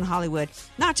Herson on Hollywood,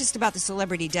 not just about the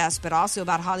celebrity deaths, but also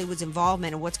about Hollywood's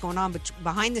involvement and what's going on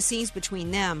behind the scenes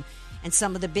between them and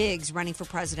some of the bigs running for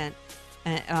president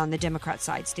on the Democrat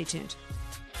side. Stay tuned.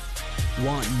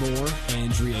 Want more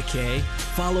Andrea Kaye?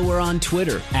 Follow her on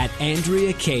Twitter at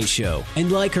Andrea Kaye Show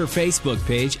and like her Facebook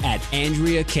page at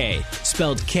Andrea Kaye,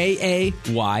 spelled Kaye.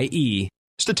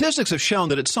 Statistics have shown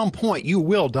that at some point you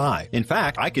will die. In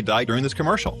fact, I could die during this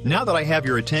commercial. Now that I have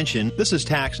your attention, this is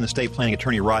tax and estate planning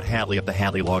attorney Rod Hadley of the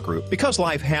Hadley Law Group. Because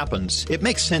life happens, it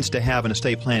makes sense to have an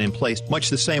estate plan in place,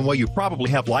 much the same way you probably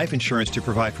have life insurance to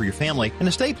provide for your family. An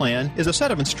estate plan is a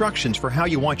set of instructions for how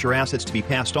you want your assets to be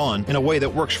passed on in a way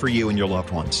that works for you and your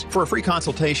loved ones. For a free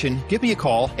consultation, give me a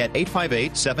call at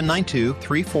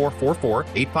 858-792-3444,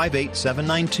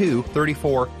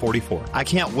 858-792-3444. I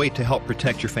can't wait to help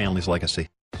protect your family's legacy.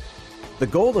 The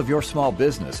goal of your small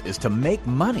business is to make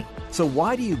money. So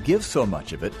why do you give so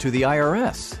much of it to the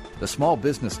IRS? The small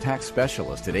business tax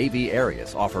specialists at AV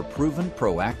Arias offer proven,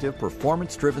 proactive,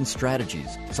 performance-driven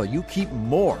strategies so you keep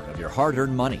more of your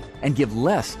hard-earned money and give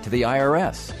less to the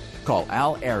IRS. Call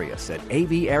Al Arias at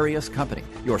AV Arias Company,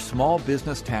 your small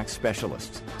business tax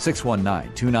specialists.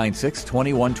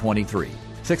 619-296-2123.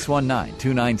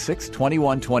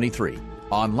 619-296-2123.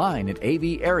 Online at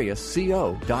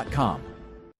avariasco.com.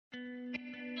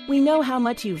 We know how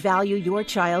much you value your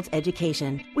child's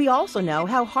education. We also know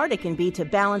how hard it can be to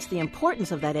balance the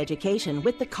importance of that education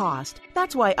with the cost.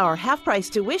 That's why our half-price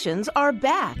tuitions are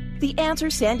back. The Answer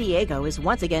San Diego is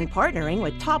once again partnering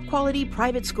with top-quality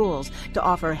private schools to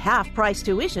offer half-price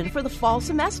tuition for the fall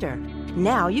semester.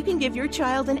 Now you can give your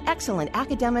child an excellent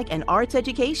academic and arts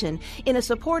education in a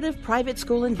supportive private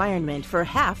school environment for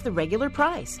half the regular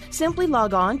price. Simply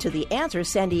log on to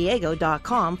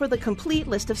theanswersandiego.com for the complete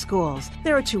list of schools.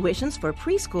 There are tuitions for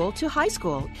preschool to high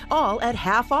school, all at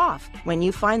half off. When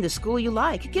you find the school you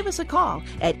like, give us a call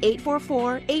at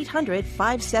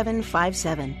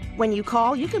 844-800-5757. When you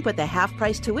call, you can put the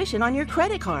half-price tuition on your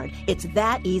credit card. It's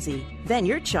that easy. Then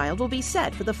your child will be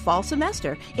set for the fall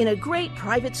semester in a great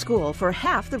private school for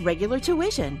half the regular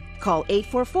tuition. Call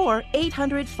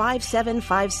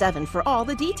 844-800-5757 for all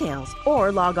the details,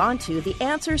 or log on to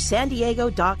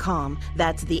theanswersandiego.com.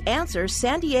 That's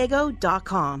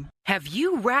theanswersandiego.com. Have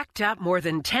you racked up more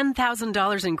than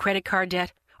 $10,000 in credit card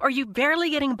debt? Are you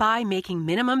barely getting by making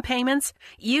minimum payments?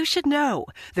 You should know.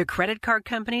 The credit card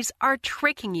companies are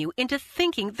tricking you into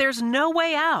thinking there's no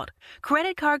way out.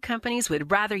 Credit card companies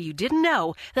would rather you didn't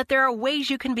know that there are ways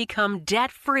you can become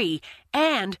debt-free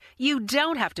and you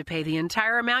don't have to pay the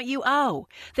entire amount you owe.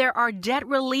 There are debt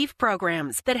relief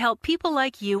programs that help people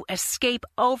like you escape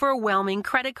overwhelming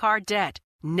credit card debt.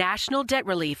 National Debt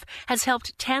Relief has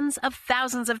helped tens of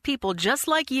thousands of people just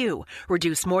like you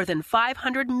reduce more than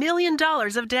 $500 million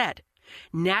of debt.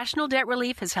 National Debt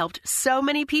Relief has helped so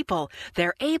many people.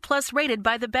 They're A-plus rated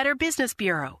by the Better Business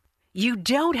Bureau. You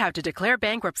don't have to declare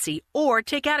bankruptcy or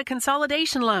take out a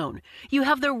consolidation loan. You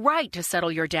have the right to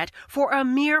settle your debt for a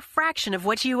mere fraction of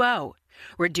what you owe.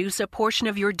 Reduce a portion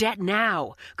of your debt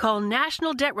now. Call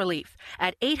National Debt Relief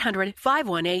at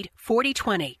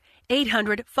 800-518-4020.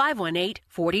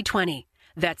 800-518-4020.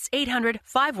 That's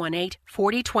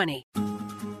 800-518-4020.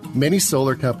 Many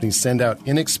solar companies send out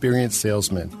inexperienced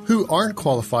salesmen who aren't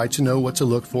qualified to know what to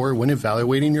look for when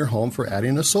evaluating your home for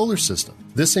adding a solar system.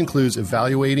 This includes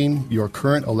evaluating your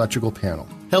current electrical panel.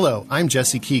 Hello, I'm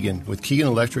Jesse Keegan with Keegan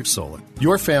Electric Solar.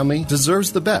 Your family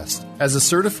deserves the best. As a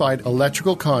certified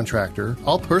electrical contractor,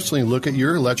 I'll personally look at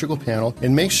your electrical panel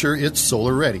and make sure it's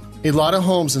solar ready. A lot of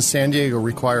homes in San Diego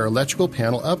require electrical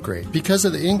panel upgrade because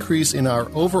of the increase in our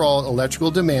overall electrical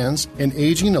demands and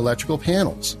aging electrical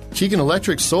panels. Keegan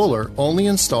Electric Solar only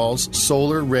installs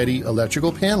solar-ready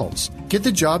electrical panels. Get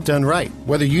the job done right,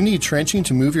 whether you need trenching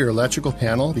to move your electrical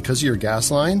panel because of your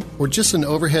gas line or just an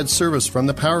overhead service from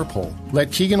the power pole.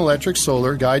 Let Keegan Electric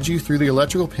Solar guide you through the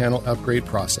electrical panel upgrade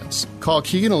process. Call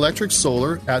Keegan Electric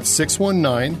Solar at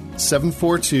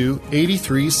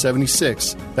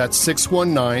 619-742-8376. That's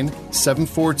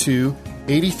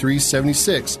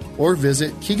 619-742-8376. Or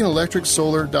visit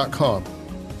KeeganElectricSolar.com.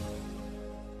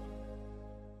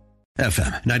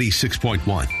 FM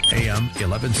 96.1, AM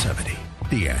 1170.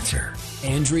 The Answer.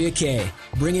 Andrea Kaye,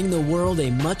 bringing the world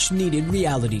a much-needed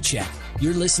reality check.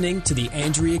 You're listening to The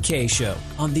Andrea Kaye Show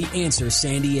on The Answer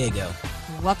San Diego.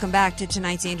 Welcome back to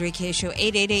tonight's Andrea Kaye Show,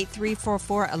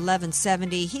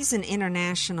 888-344-1170. He's an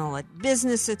international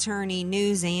business attorney,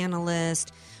 news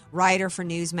analyst, writer for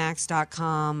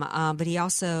Newsmax.com, but he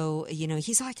also,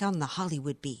 he's like on the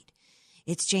Hollywood beat.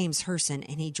 It's James Herson,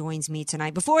 and he joins me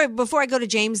tonight. Before I go to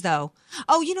James, though,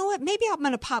 you know what? Maybe I'm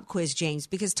going to pop quiz James,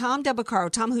 because Tom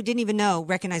DeBaccaro, who didn't even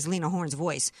recognize Lena Horne's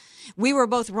voice, we were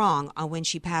both wrong on when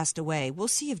she passed away. We'll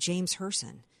see if James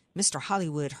Herson, Mr.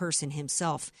 Hollywood Herson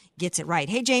himself, gets it right.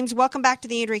 Hey, James, welcome back to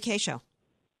the Andrea Kaye Show.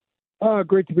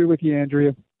 Great to be with you,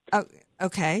 Andrea. Oh,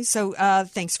 okay, so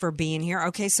thanks for being here.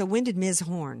 Okay, so when did Ms.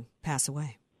 Horne pass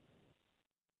away?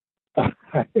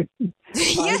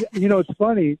 It's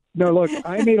funny. No, look,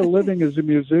 I made a living as a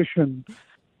musician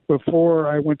before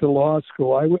I went to law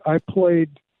school. I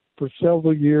played for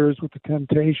several years with the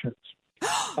Temptations.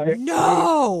 I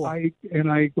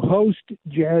host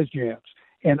jazz jams.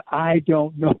 And I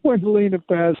don't know when Lena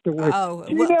passed away.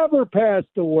 She never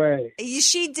passed away.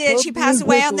 She did. She passed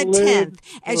away on the 10th.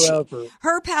 And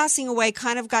her passing away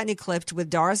kind of got eclipsed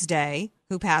with Doris Day,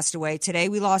 who passed away today.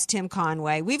 We lost Tim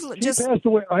Conway. She passed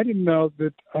away. I didn't know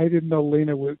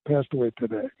Lena passed away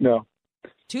today. No.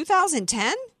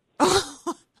 2010?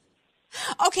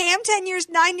 Okay, I'm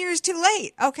 9 years too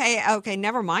late. Okay,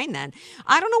 never mind then.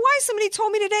 I don't know why somebody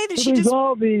told me today that she there's just...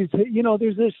 all these,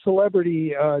 there's this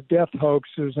celebrity death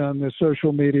hoaxes on the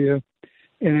social media,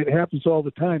 and it happens all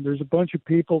the time. There's a bunch of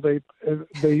people, they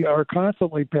are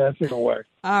constantly passing away.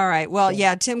 All right, well,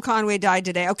 yeah, Tim Conway died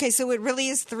today. Okay, so it really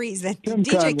is threes. That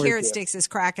DJ Carrot Sticks is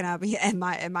cracking up, and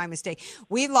my mistake.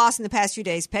 We've lost in the past few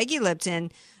days Peggy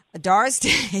Lipton, Doris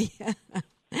Day,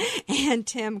 and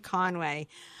Tim Conway.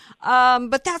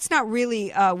 But that's not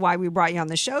really why we brought you on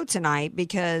the show tonight,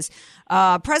 because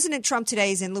President Trump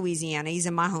today is in Louisiana. He's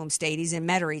in my home state. He's in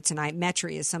Metairie tonight.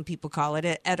 Metairie, as some people call it,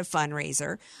 at a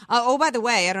fundraiser. By the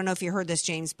way, I don't know if you heard this,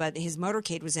 James, but his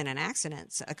motorcade was in an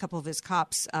accident. A couple of his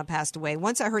cops passed away.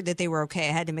 Once I heard that they were okay,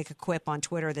 I had to make a quip on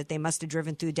Twitter that they must have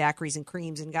driven through daiquiris and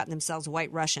creams and gotten themselves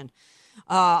White Russian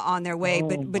on their way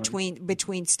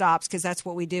between stops, because that's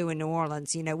what we do in New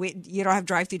Orleans. You don't have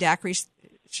drive-through daiquiri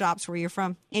shops where you're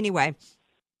from. Anyway,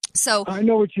 so I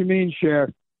know what you mean,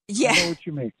 Cher. Yeah, I know what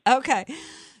you mean. Okay,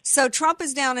 so Trump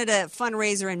is down at a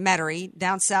fundraiser in Metairie,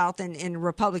 down south in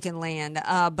Republican land.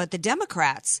 But the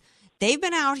Democrats, they've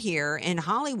been out here in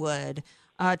Hollywood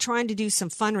trying to do some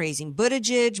fundraising.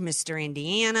 Buttigieg, Mr.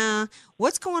 Indiana.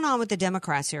 What's going on with the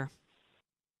Democrats here?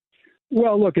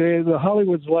 Well, look, the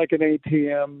Hollywood's like an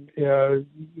ATM.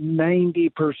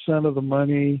 90% of the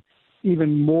money,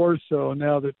 even more so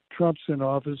now that Trump's in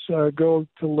office, go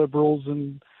to liberals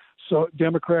and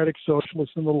Democratic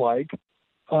socialists and the like.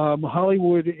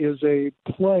 Hollywood is a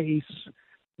place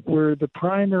where the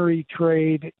primary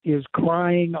trade is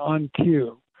crying on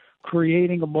cue,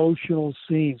 creating emotional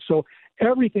scenes. So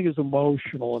everything is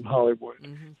emotional in Hollywood.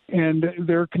 Mm-hmm. And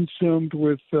they're consumed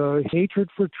with hatred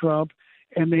for Trump,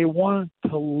 and they want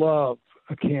to love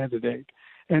a candidate.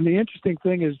 And the interesting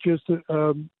thing is just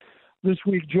this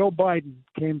week, Joe Biden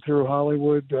came through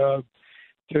Hollywood to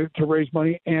raise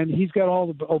money, and he's got all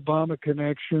the Obama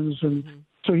connections. And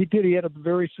so he did. He had a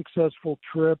very successful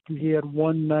trip. He had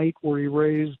one night where he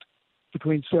raised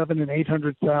between $700,000 and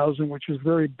 $800,000, which is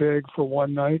very big for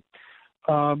one night.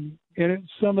 And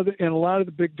a lot of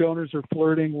the big donors are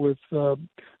flirting with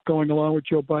going along with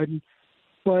Joe Biden.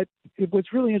 But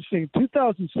what's really interesting, in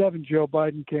 2007, Joe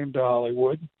Biden came to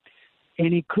Hollywood,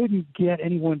 and he couldn't get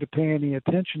anyone to pay any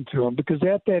attention to him because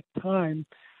at that time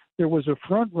there was a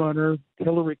front runner,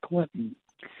 Hillary Clinton,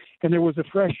 and there was a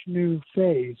fresh new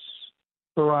face,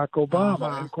 Barack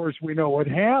Obama. And of course, we know what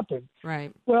happened.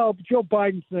 Right. Well, Joe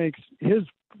Biden thinks his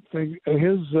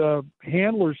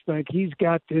handlers think he's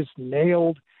got this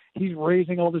nailed. He's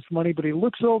raising all this money, but he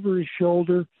looks over his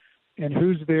shoulder, and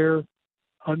who's there?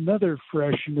 another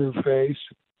fresh new face,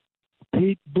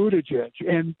 Pete Buttigieg.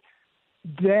 And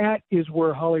that is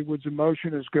where Hollywood's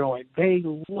emotion is going. They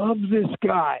love this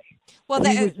guy. Well,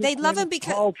 they love him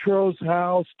because Paul Tro's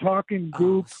house, talking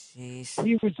goop.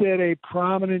 He was at a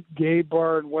prominent gay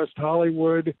bar in West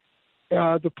Hollywood.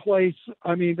 The place,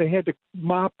 I mean, they had to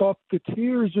mop up the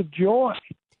tears of joy.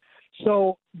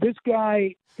 So this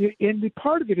guy, and the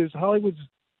part of it is Hollywood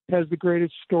has the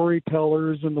greatest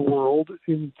storytellers in the world,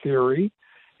 in theory,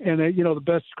 and the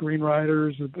best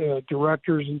screenwriters,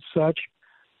 directors, and such.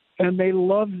 And they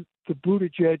love the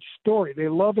Buttigieg story. They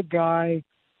love a guy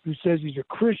who says he's a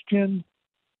Christian.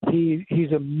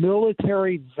 He's a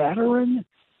military veteran.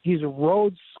 He's a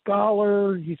Rhodes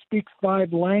Scholar. He speaks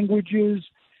 5 languages.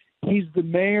 He's the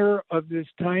mayor of this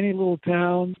tiny little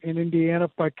town in Indiana.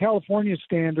 By California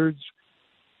standards,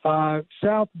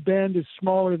 South Bend is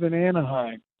smaller than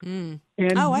Anaheim. And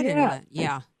I didn't know that.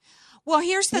 Yeah. Well,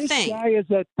 here's the thing. This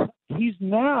guy he's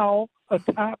now a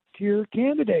top-tier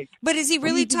candidate. But is he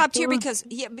really top-tier? Because,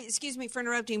 excuse me for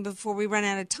interrupting before we run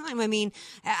out of time. I mean,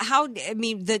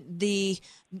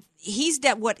 he's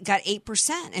got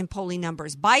 8% in polling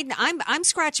numbers. Biden, I'm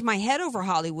scratching my head over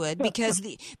Hollywood because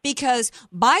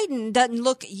Biden doesn't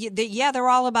look. They're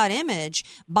all about image.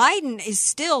 Biden is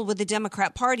still with the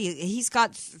Democrat Party. He's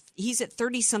at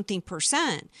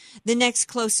 30-something%. The next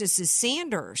closest is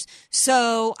Sanders.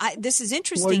 So this is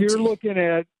interesting.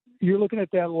 Well, you're looking at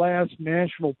that last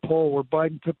national poll where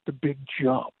Biden took the big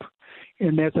jump,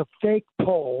 and that's a fake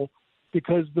poll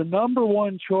because the number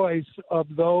one choice of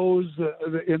those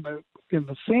in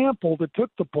the sample that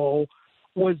took the poll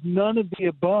was none of the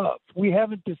above. We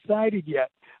haven't decided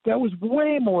yet. That was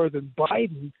way more than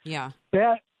Biden. Yeah.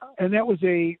 That was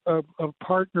a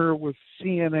partner with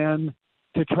CNN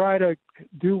to try to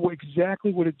do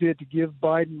exactly what it did to give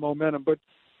Biden momentum, but.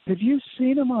 Have you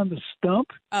seen him on the stump?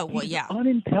 Oh, well, He's yeah.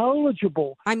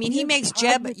 Unintelligible. I mean, he makes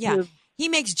Jeb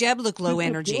look low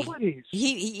energy.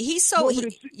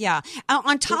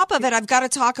 On top of it, I've got to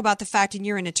talk about the fact, and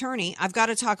you're an attorney, I've got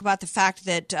to talk about the fact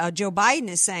that Joe Biden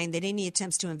is saying that any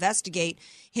attempts to investigate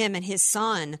him and his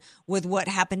son with what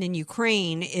happened in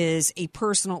Ukraine is a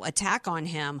personal attack on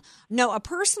him. No, a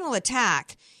personal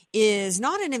attack is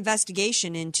not an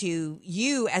investigation into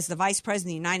you as the vice president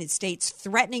of the United States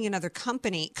threatening another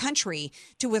country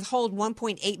to withhold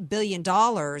 $1.8 billion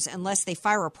unless they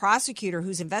fire a prosecutor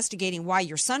who's investigating why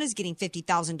your son is getting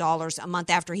 $50,000 a month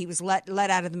after he was let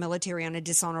out of the military on a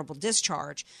dishonorable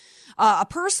discharge. A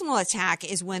personal attack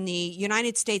is when the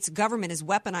United States government is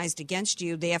weaponized against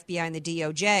you, the FBI and the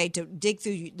DOJ, to dig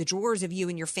through the drawers of you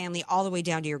and your family all the way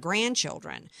down to your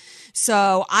grandchildren.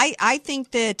 So I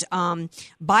think that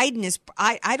Biden is –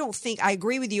 I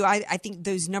agree with you. I think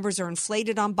those numbers are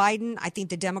inflated on Biden. I think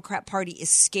the Democrat Party is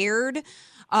scared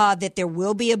that there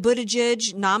will be a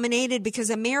Buttigieg nominated because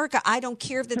America – I don't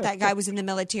care if that guy was in the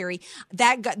military.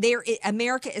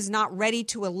 America is not ready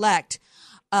to elect –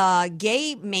 a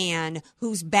gay man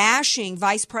who's bashing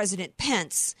Vice President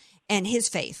Pence and his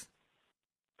faith.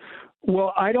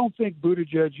 Well, I don't think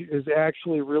Buttigieg is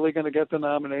actually really going to get the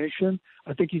nomination.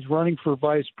 I think he's running for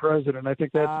vice president. I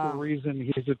think that's the reason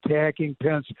he's attacking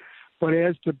Pence. But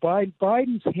as to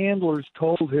Biden's handlers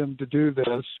told him to do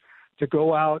this, to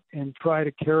go out and try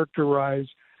to characterize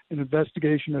an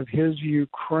investigation of his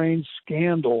Ukraine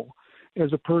scandal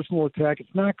as a personal attack.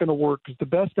 It's not going to work because the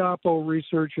best Oppo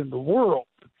research in the world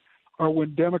are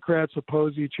when Democrats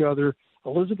oppose each other.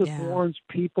 Elizabeth Warren's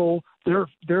people,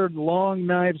 their long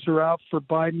knives are out for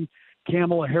Biden.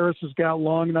 Kamala Harris has got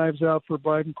long knives out for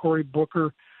Biden, Cory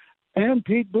Booker, and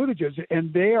Pete Buttigieg.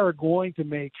 And they are going to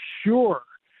make sure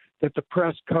that the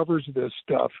press covers this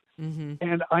stuff. Mm-hmm.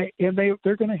 And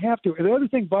they're going to have to. And the other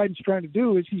thing Biden's trying to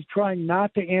do is he's trying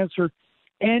not to answer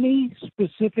any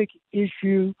specific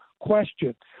issue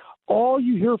question. All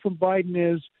you hear from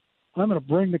Biden is, I'm going to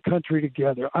bring the country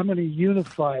together. I'm going to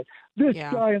unify it. This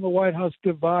guy in the White House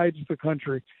divides the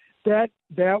country. That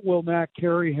will not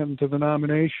carry him to the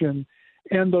nomination.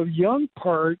 And the young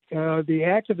part, the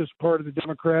activist part of the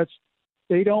Democrats,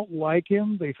 they don't like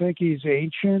him. They think he's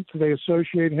ancient. They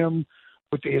associate him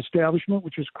with the establishment,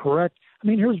 which is correct. I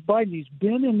mean, here's Biden. He's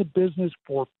been in the business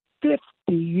for 50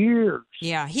 years.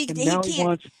 Yeah, he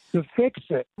wants to fix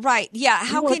it. Right. Yeah.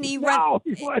 How can he run?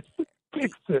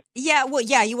 fix it. Yeah, well,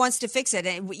 yeah, he wants to fix it.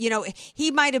 And,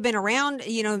 he might have been around,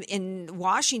 in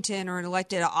Washington or in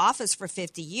elected office for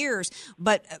 50 years,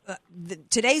 but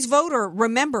today's voter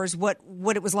remembers what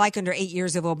it was like under 8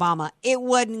 years of Obama. It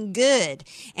wasn't good,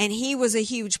 and he was a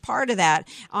huge part of that.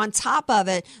 On top of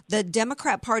it, the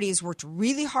Democrat Party has worked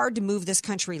really hard to move this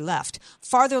country left,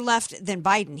 farther left than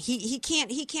Biden. He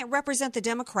can't represent the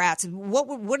Democrats.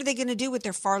 What are they going to do with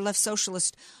their far left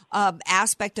socialist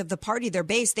aspect of the party, their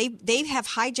base? They have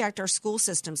hijacked our school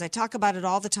systems. I talk about it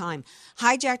all the time.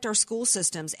 Hijacked our school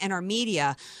systems and our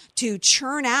media to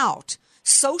churn out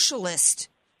socialist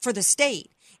for the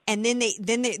state. And then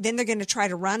they're going to try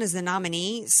to run as the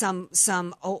nominee some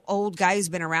old guy who's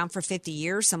been around for 50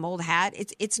 years, some old hat.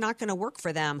 It's not going to work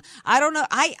for them. I don't know.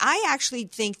 I actually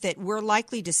think that we're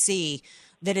likely to see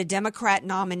that a Democrat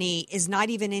nominee is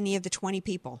not even any of the 20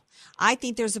 people. I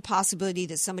think there's a possibility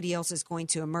that somebody else is going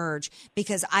to emerge,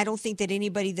 because I don't think that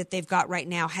anybody that they've got right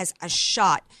now has a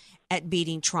shot at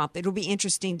beating Trump. It'll be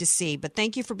interesting to see. But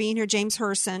thank you for being here, James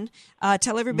Herson.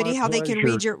 Tell everybody how they can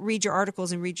read your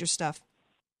articles and read your stuff.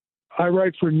 I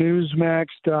write for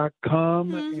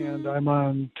Newsmax.com, and I'm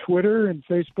on Twitter and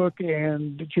Facebook,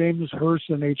 and James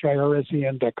Herson,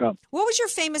 HIRSEN.com. What was your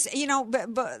famous,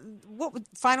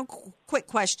 final quick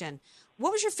question.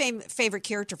 What was your favorite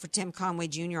character for Tim Conway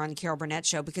Jr. on the Carol Burnett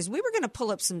Show? Because we were going to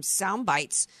pull up some sound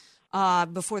bites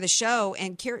before the show,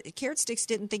 and Carrot Sticks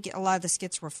didn't think a lot of the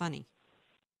skits were funny.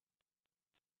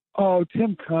 Oh,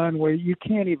 Tim Conway, you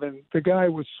can't even, the guy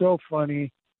was so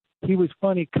funny. He was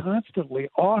funny constantly,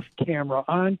 off camera,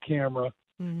 on camera.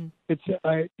 Mm-hmm.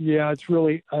 It's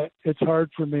really, it's hard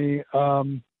for me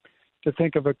to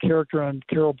think of a character on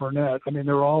Carol Burnett. I mean,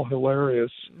 they're all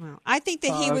hilarious. Well, I think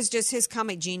that he was just, his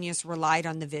comic genius relied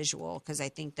on the visual, because I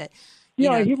think that, he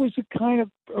was a kind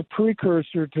of a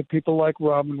precursor to people like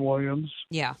Robin Williams.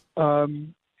 Yeah.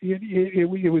 It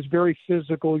was very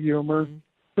physical humor. Mm-hmm.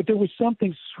 But there was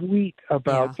something sweet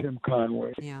about Tim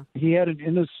Conway. Yeah. He had an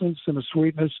innocence and a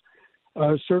sweetness.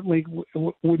 Certainly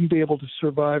wouldn't be able to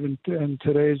survive in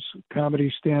today's comedy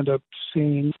stand-up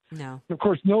scene. No. Of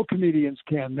course, no comedians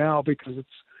can now, because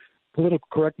political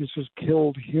correctness has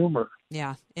killed humor.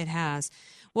 Yeah, it has.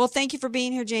 Well, thank you for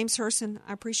being here, James Herson.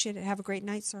 I appreciate it. Have a great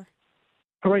night, sir.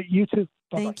 All right, you too.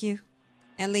 Bye-bye. Thank you.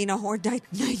 And Lena Horne died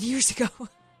 9 years ago.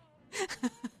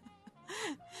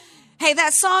 Hey,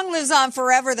 that song lives on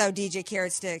forever, though, DJ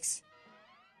Carrot Sticks.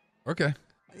 Okay.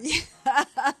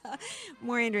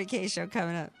 More Andrea Kaye Show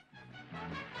coming up.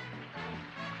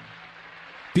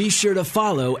 Be sure to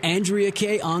follow Andrea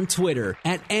Kaye on Twitter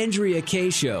at Andrea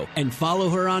Kaye Show, and follow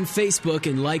her on Facebook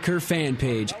and like her fan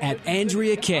page at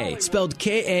Andrea Kaye, spelled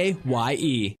Kaye.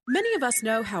 Many of us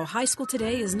know how high school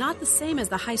today is not the same as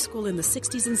the high school in the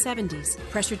 60s and 70s.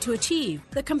 Pressure to achieve,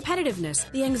 the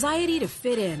competitiveness, the anxiety to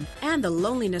fit in, and the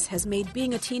loneliness has made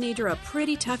being a teenager a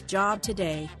pretty tough job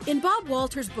today. In Bob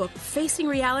Walter's book, Facing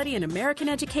Reality in American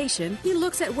Education, he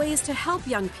looks at ways to help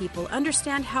young people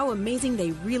understand how amazing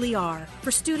they really are.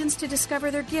 For students to discover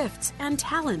their gifts and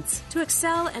talents, to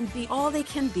excel and be all they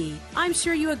can be. I'm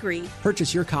sure you agree.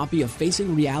 Purchase your copy of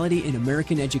Facing Reality in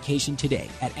American Education today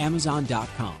at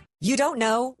Amazon.com. You don't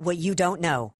know what you don't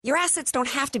know. Your assets don't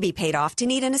have to be paid off to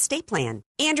need an estate plan.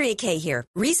 Andrea Kaye here.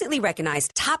 Recently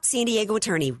recognized top San Diego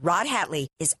attorney Rod Hatley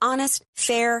is honest,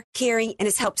 fair, caring, and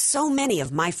has helped so many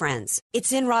of my friends.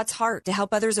 It's in Rod's heart to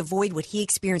help others avoid what he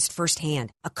experienced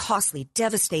firsthand, a costly,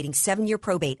 devastating 7-year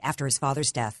probate after his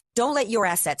father's death. Don't let your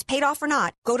assets, paid off or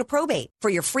not, go to probate. For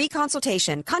your free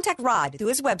consultation, contact Rod through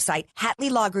his website,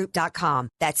 HatleyLawGroup.com.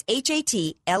 That's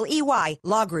HATLEY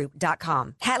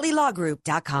lawgroup.com.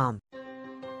 HatleyLawGroup.com.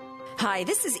 Hi,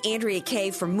 this is Andrea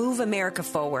Kaye from Move America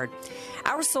Forward.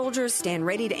 Our soldiers stand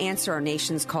ready to answer our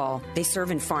nation's call. They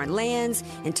serve in foreign lands,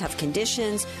 in tough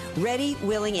conditions, ready,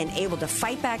 willing, and able to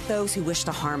fight back those who wish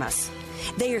to harm us.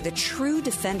 They are the true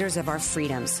defenders of our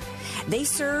freedoms. They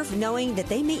serve knowing that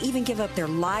they may even give up their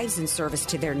lives in service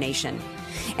to their nation.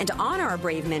 And to honor our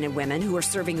brave men and women who are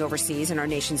serving overseas in our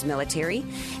nation's military,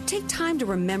 take time to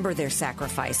remember their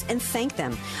sacrifice and thank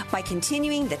them by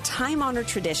continuing the time-honored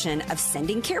tradition of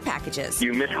sending care packages.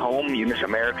 You miss home, you miss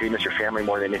America, you miss your family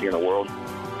more than anything in the world.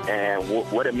 And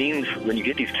what it means when you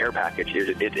get these care packages,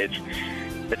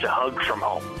 it's a hug from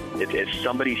home. It's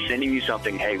somebody sending you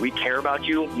something. Hey, we care about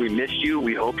you. We miss you.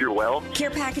 We hope you're well. Care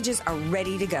packages are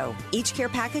ready to go. Each care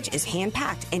package is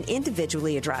hand-packed and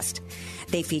individually addressed.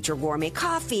 They feature gourmet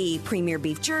coffee, premier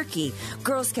beef jerky,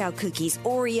 Girl Scout cookies,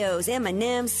 Oreos,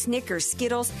 M&Ms, Snickers,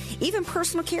 Skittles, even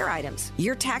personal care items.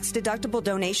 Your tax-deductible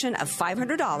donation of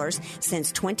 $500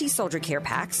 sends 20 soldier care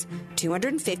packs,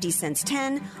 $250 sends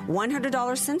 10,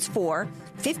 $100 sends 4,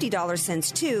 $50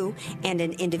 sends 2, and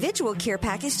an individual care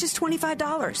pack is just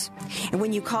 $25. And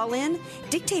when you call in,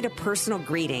 dictate a personal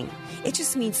greeting. It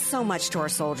just means so much to our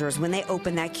soldiers when they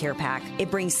open that care pack. It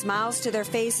brings smiles to their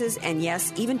faces and,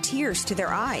 yes, even tears to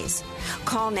their eyes.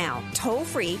 Call now,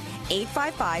 toll-free,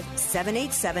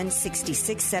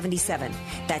 855-787-6677.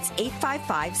 That's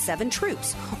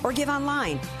 855-7-TROOPS. Or give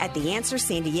online at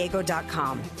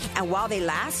theanswersandiego.com. And while they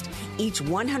last, each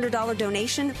 $100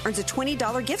 donation earns a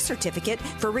 $20 gift certificate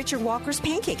for Richard Walker's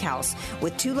Pancake House,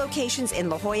 with 2 locations in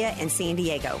La Jolla and San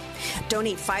Diego.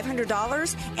 Donate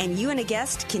 $500 and you and a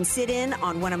guest can sit in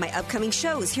on one of my upcoming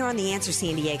shows here on The Answer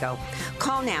San Diego.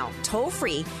 Call now,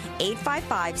 toll-free,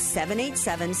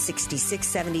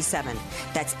 855-787-6677.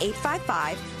 That's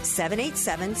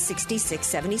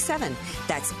 855-787-6677.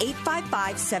 That's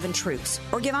 855-7-TROOPS.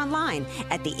 Or give online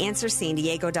at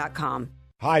theanswersandiego.com.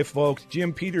 Hi, folks.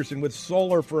 Jim Peterson with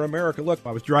Solar for America. Look,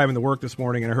 I was driving to work this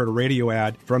morning and I heard a radio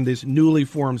ad from this newly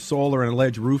formed solar and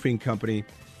ledge roofing company.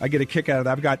 I get a kick out of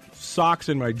that. I've got socks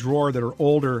in my drawer that are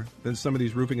older than some of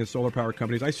these roofing and solar power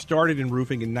companies. I started in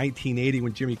roofing in 1980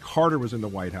 when Jimmy Carter was in the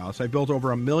White House. I built over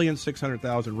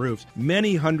 1,600,000 roofs,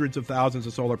 many hundreds of thousands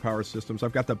of solar power systems.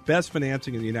 I've got the best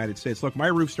financing in the United States. Look, my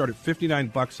roofs start at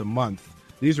 $59 a month.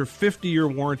 These are 50-year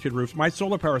warranted roofs. My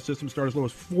solar power system starts as low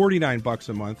as $49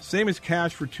 a month. Same as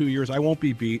cash for 2 years. I won't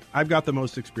be beat. I've got the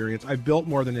most experience. I've built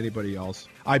more than anybody else.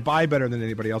 I buy better than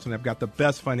anybody else, and I've got the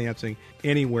best financing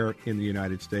anywhere in the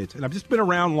United States. And I've just been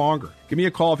around longer. Give me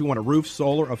a call if you want a roof,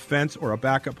 solar, a fence, or a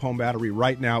backup home battery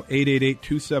right now.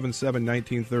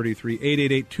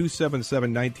 888-277-1933.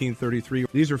 888-277-1933.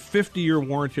 These are 50-year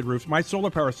warranted roofs. My solar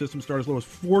power system starts as low as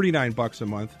 $49 a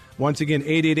month. Once again,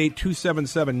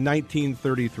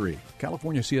 888-277-1933.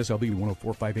 California CSLB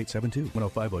 1045872,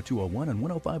 1050201, and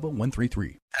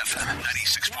 1050133. FM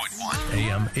 96.1,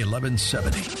 AM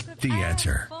 1170. The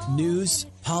Answer. News,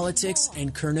 politics,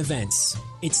 and current events.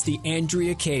 It's the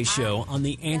Andrea Kaye Show on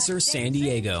The Answer San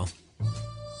Diego.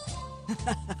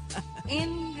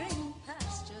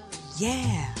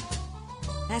 Yeah,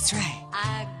 that's right.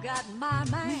 I got my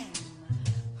man.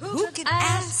 Who could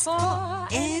ask for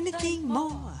anything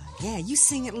more? Yeah, you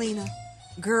sing it, Lena.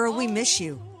 Girl, we miss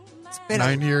you. It's been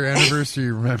 9-year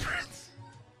anniversary remembrance.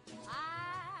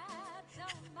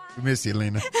 We miss you,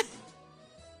 Lena.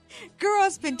 Girl,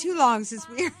 it's been too long since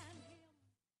we were...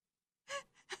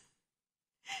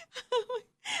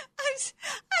 I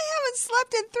haven't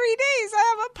slept in 3 days. I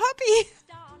have a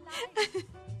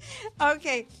puppy.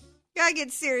 Okay, gotta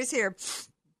get serious here.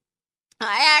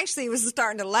 I actually was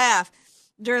starting to laugh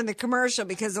during the commercial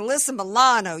because Alyssa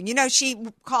Milano, you know, she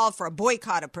called for a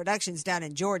boycott of productions down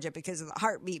in Georgia because of the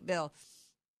heartbeat bill.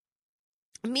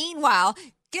 Meanwhile,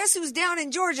 guess who's down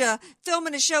in Georgia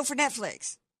filming a show for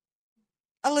Netflix?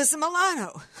 Alyssa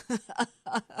Milano.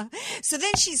 So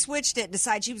then she switched it and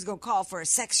decided she was going to call for a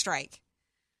sex strike.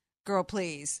 Girl,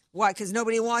 please. Why? Because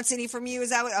nobody wants any from you? Is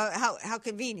that how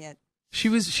convenient?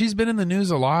 She's been in the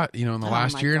news a lot, you know, in the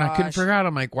last year, and I couldn't figure out.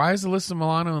 I'm like, why is Alyssa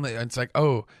Milano? And it's like,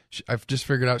 oh, I've just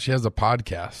figured out she has a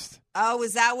podcast. Oh,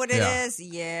 is that what it is?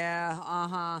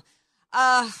 Yeah.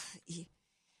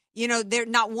 You know, there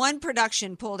not one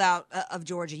production pulled out of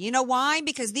Georgia. You know why?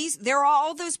 Because there are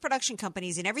all those production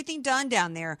companies, and everything done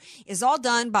down there is all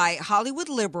done by Hollywood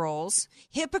liberals,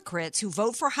 hypocrites who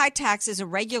vote for high taxes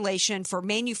and regulation for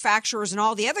manufacturers and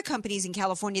all the other companies in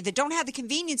California that don't have the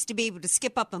convenience to be able to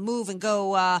skip up and move and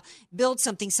go build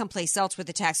something someplace else where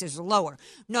the taxes are lower.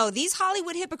 No, these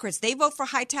Hollywood hypocrites, they vote for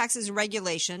high taxes and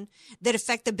regulation that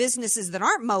affect the businesses that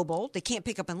aren't mobile, they can't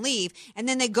pick up and leave, and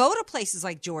then they go to places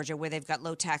like Georgia where they've got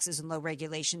low taxes and low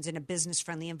regulations in a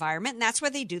business-friendly environment, and that's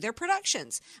where they do their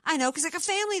productions. I know, because I got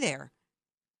family there.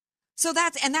 So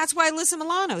that's why Alyssa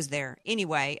Milano's there.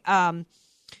 Anyway,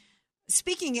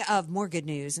 speaking of more good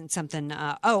news and something,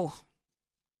 I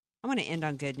want to end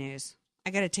on good news. I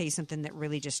got to tell you something that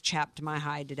really just chapped my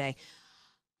hide today.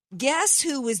 Guess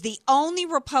who was the only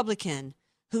Republican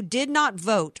who did not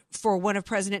vote for one of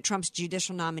President Trump's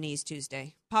judicial nominees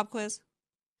Tuesday? Pop quiz?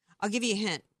 I'll give you a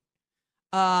hint.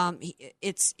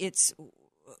 It's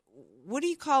what do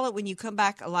you call it when you come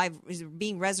back alive? Is it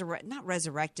being not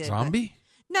resurrected? Zombie?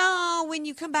 No, when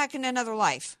you come back in another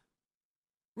life.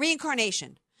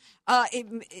 Reincarnation.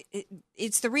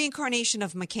 It's the reincarnation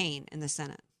of McCain in the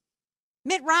Senate.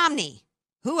 Mitt Romney.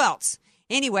 Who else?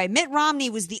 Anyway, Mitt Romney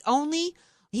was the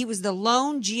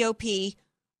lone GOP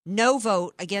no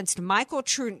vote against Michael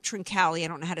Trincali. I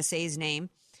don't know how to say his name.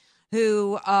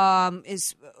 Who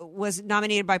was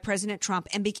nominated by President Trump,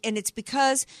 and it's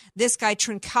because this guy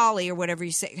Trincali, or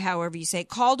however you say,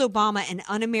 called Obama an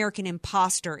un-American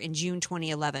imposter in June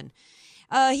 2011.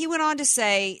 He went on to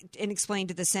say and explain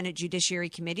to the Senate Judiciary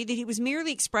Committee that he was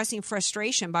merely expressing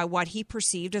frustration by what he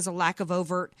perceived as a lack of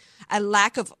overt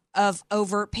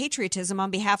patriotism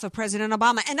on behalf of President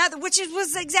Obama, which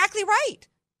was exactly right.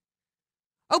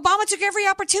 Obama took every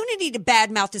opportunity to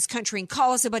badmouth this country and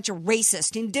call us a bunch of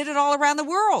racists, and did it all around the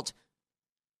world.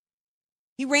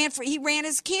 He ran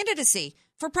his candidacy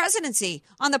for presidency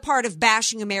on the part of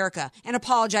bashing America and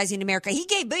apologizing to America. He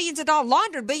gave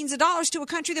laundered billions of dollars to a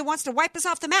country that wants to wipe us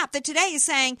off the map, that today is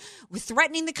saying we're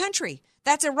threatening the country.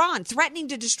 That's Iran, threatening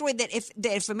to destroy that.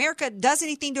 If America does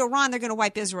anything to Iran, they're going to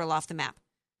wipe Israel off the map.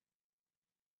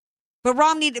 But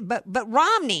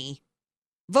Romney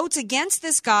votes against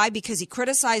this guy because he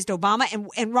criticized Obama,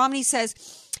 and Romney says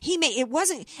he made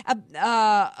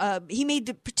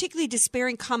particularly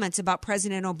despairing comments about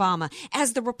President Obama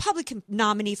as the Republican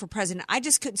nominee for president. I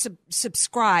just couldn't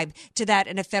subscribe to that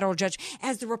in a federal judge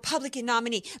as the Republican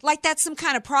nominee. Like that's some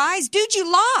kind of prize. Dude, you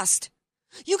lost.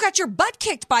 You got your butt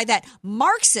kicked by that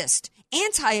Marxist,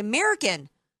 anti-American,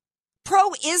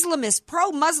 pro-Islamist,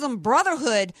 pro-Muslim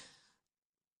Brotherhood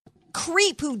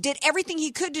creep who did everything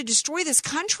he could to destroy this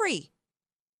country.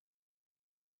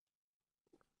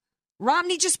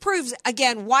 Romney just proves,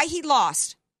 again, why he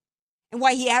lost and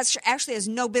why he actually has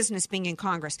no business being in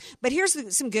Congress. But here's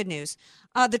some good news.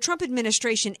 The Trump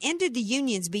administration ended the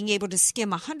unions being able to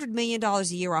skim $100 million a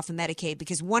year off of Medicaid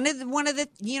because one of the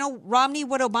Romney,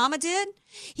 what Obama did,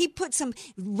 he put some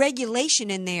regulation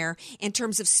in there in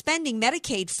terms of spending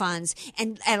Medicaid funds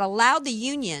and allowed the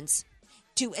unions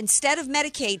to, instead of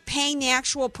Medicaid paying the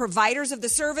actual providers of the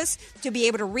service, to be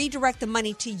able to redirect the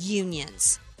money to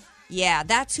unions. Yeah,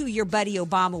 that's who your buddy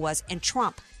Obama was, and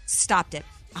Trump stopped it.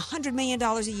 $100 million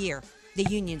a year the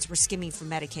unions were skimming from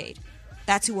Medicaid.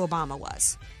 That's who Obama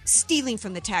was, stealing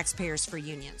from the taxpayers for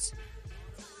unions.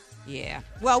 Yeah.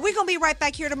 Well, we're going to be right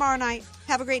back here tomorrow night.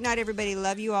 Have a great night, everybody.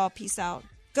 Love you all. Peace out.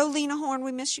 Go Lena Horne.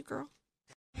 We miss you, girl.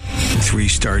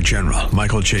 3-star General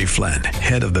Michael J. Flynn,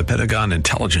 head of the Pentagon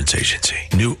Intelligence Agency,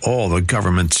 knew all the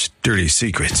government's dirty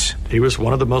secrets. He was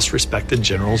one of the most respected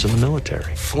generals in the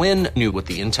military. Flynn knew what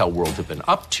the intel world had been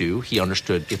up to. He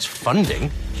understood its funding.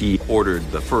 He ordered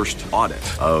the first audit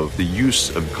of the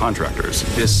use of contractors.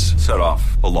 This set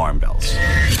off alarm bells.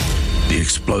 The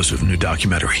explosive new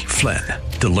documentary, Flynn,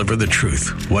 Deliver the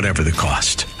Truth, Whatever the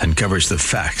Cost, uncovers the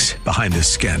facts behind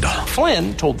this scandal.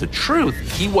 Flynn told the truth.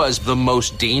 He was the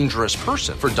most dangerous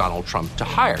person for Donald Trump to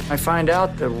hire. I find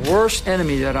out the worst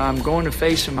enemy that I'm going to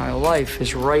face in my life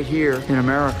is right here in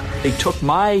America. They took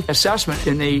my assessment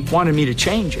and they wanted me to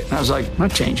change it. And I was like, I'm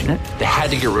not changing it. They had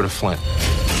to get rid of Flynn.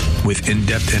 With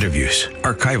in-depth interviews,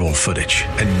 archival footage,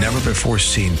 and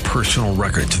never-before-seen personal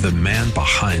records of the man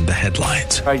behind the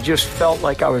headlines. I just felt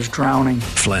like I was drowning.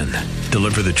 Flynn,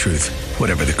 Deliver the Truth,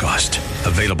 Whatever the Cost.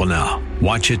 Available now.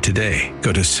 Watch it today.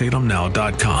 Go to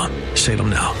salemnow.com.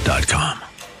 salemnow.com.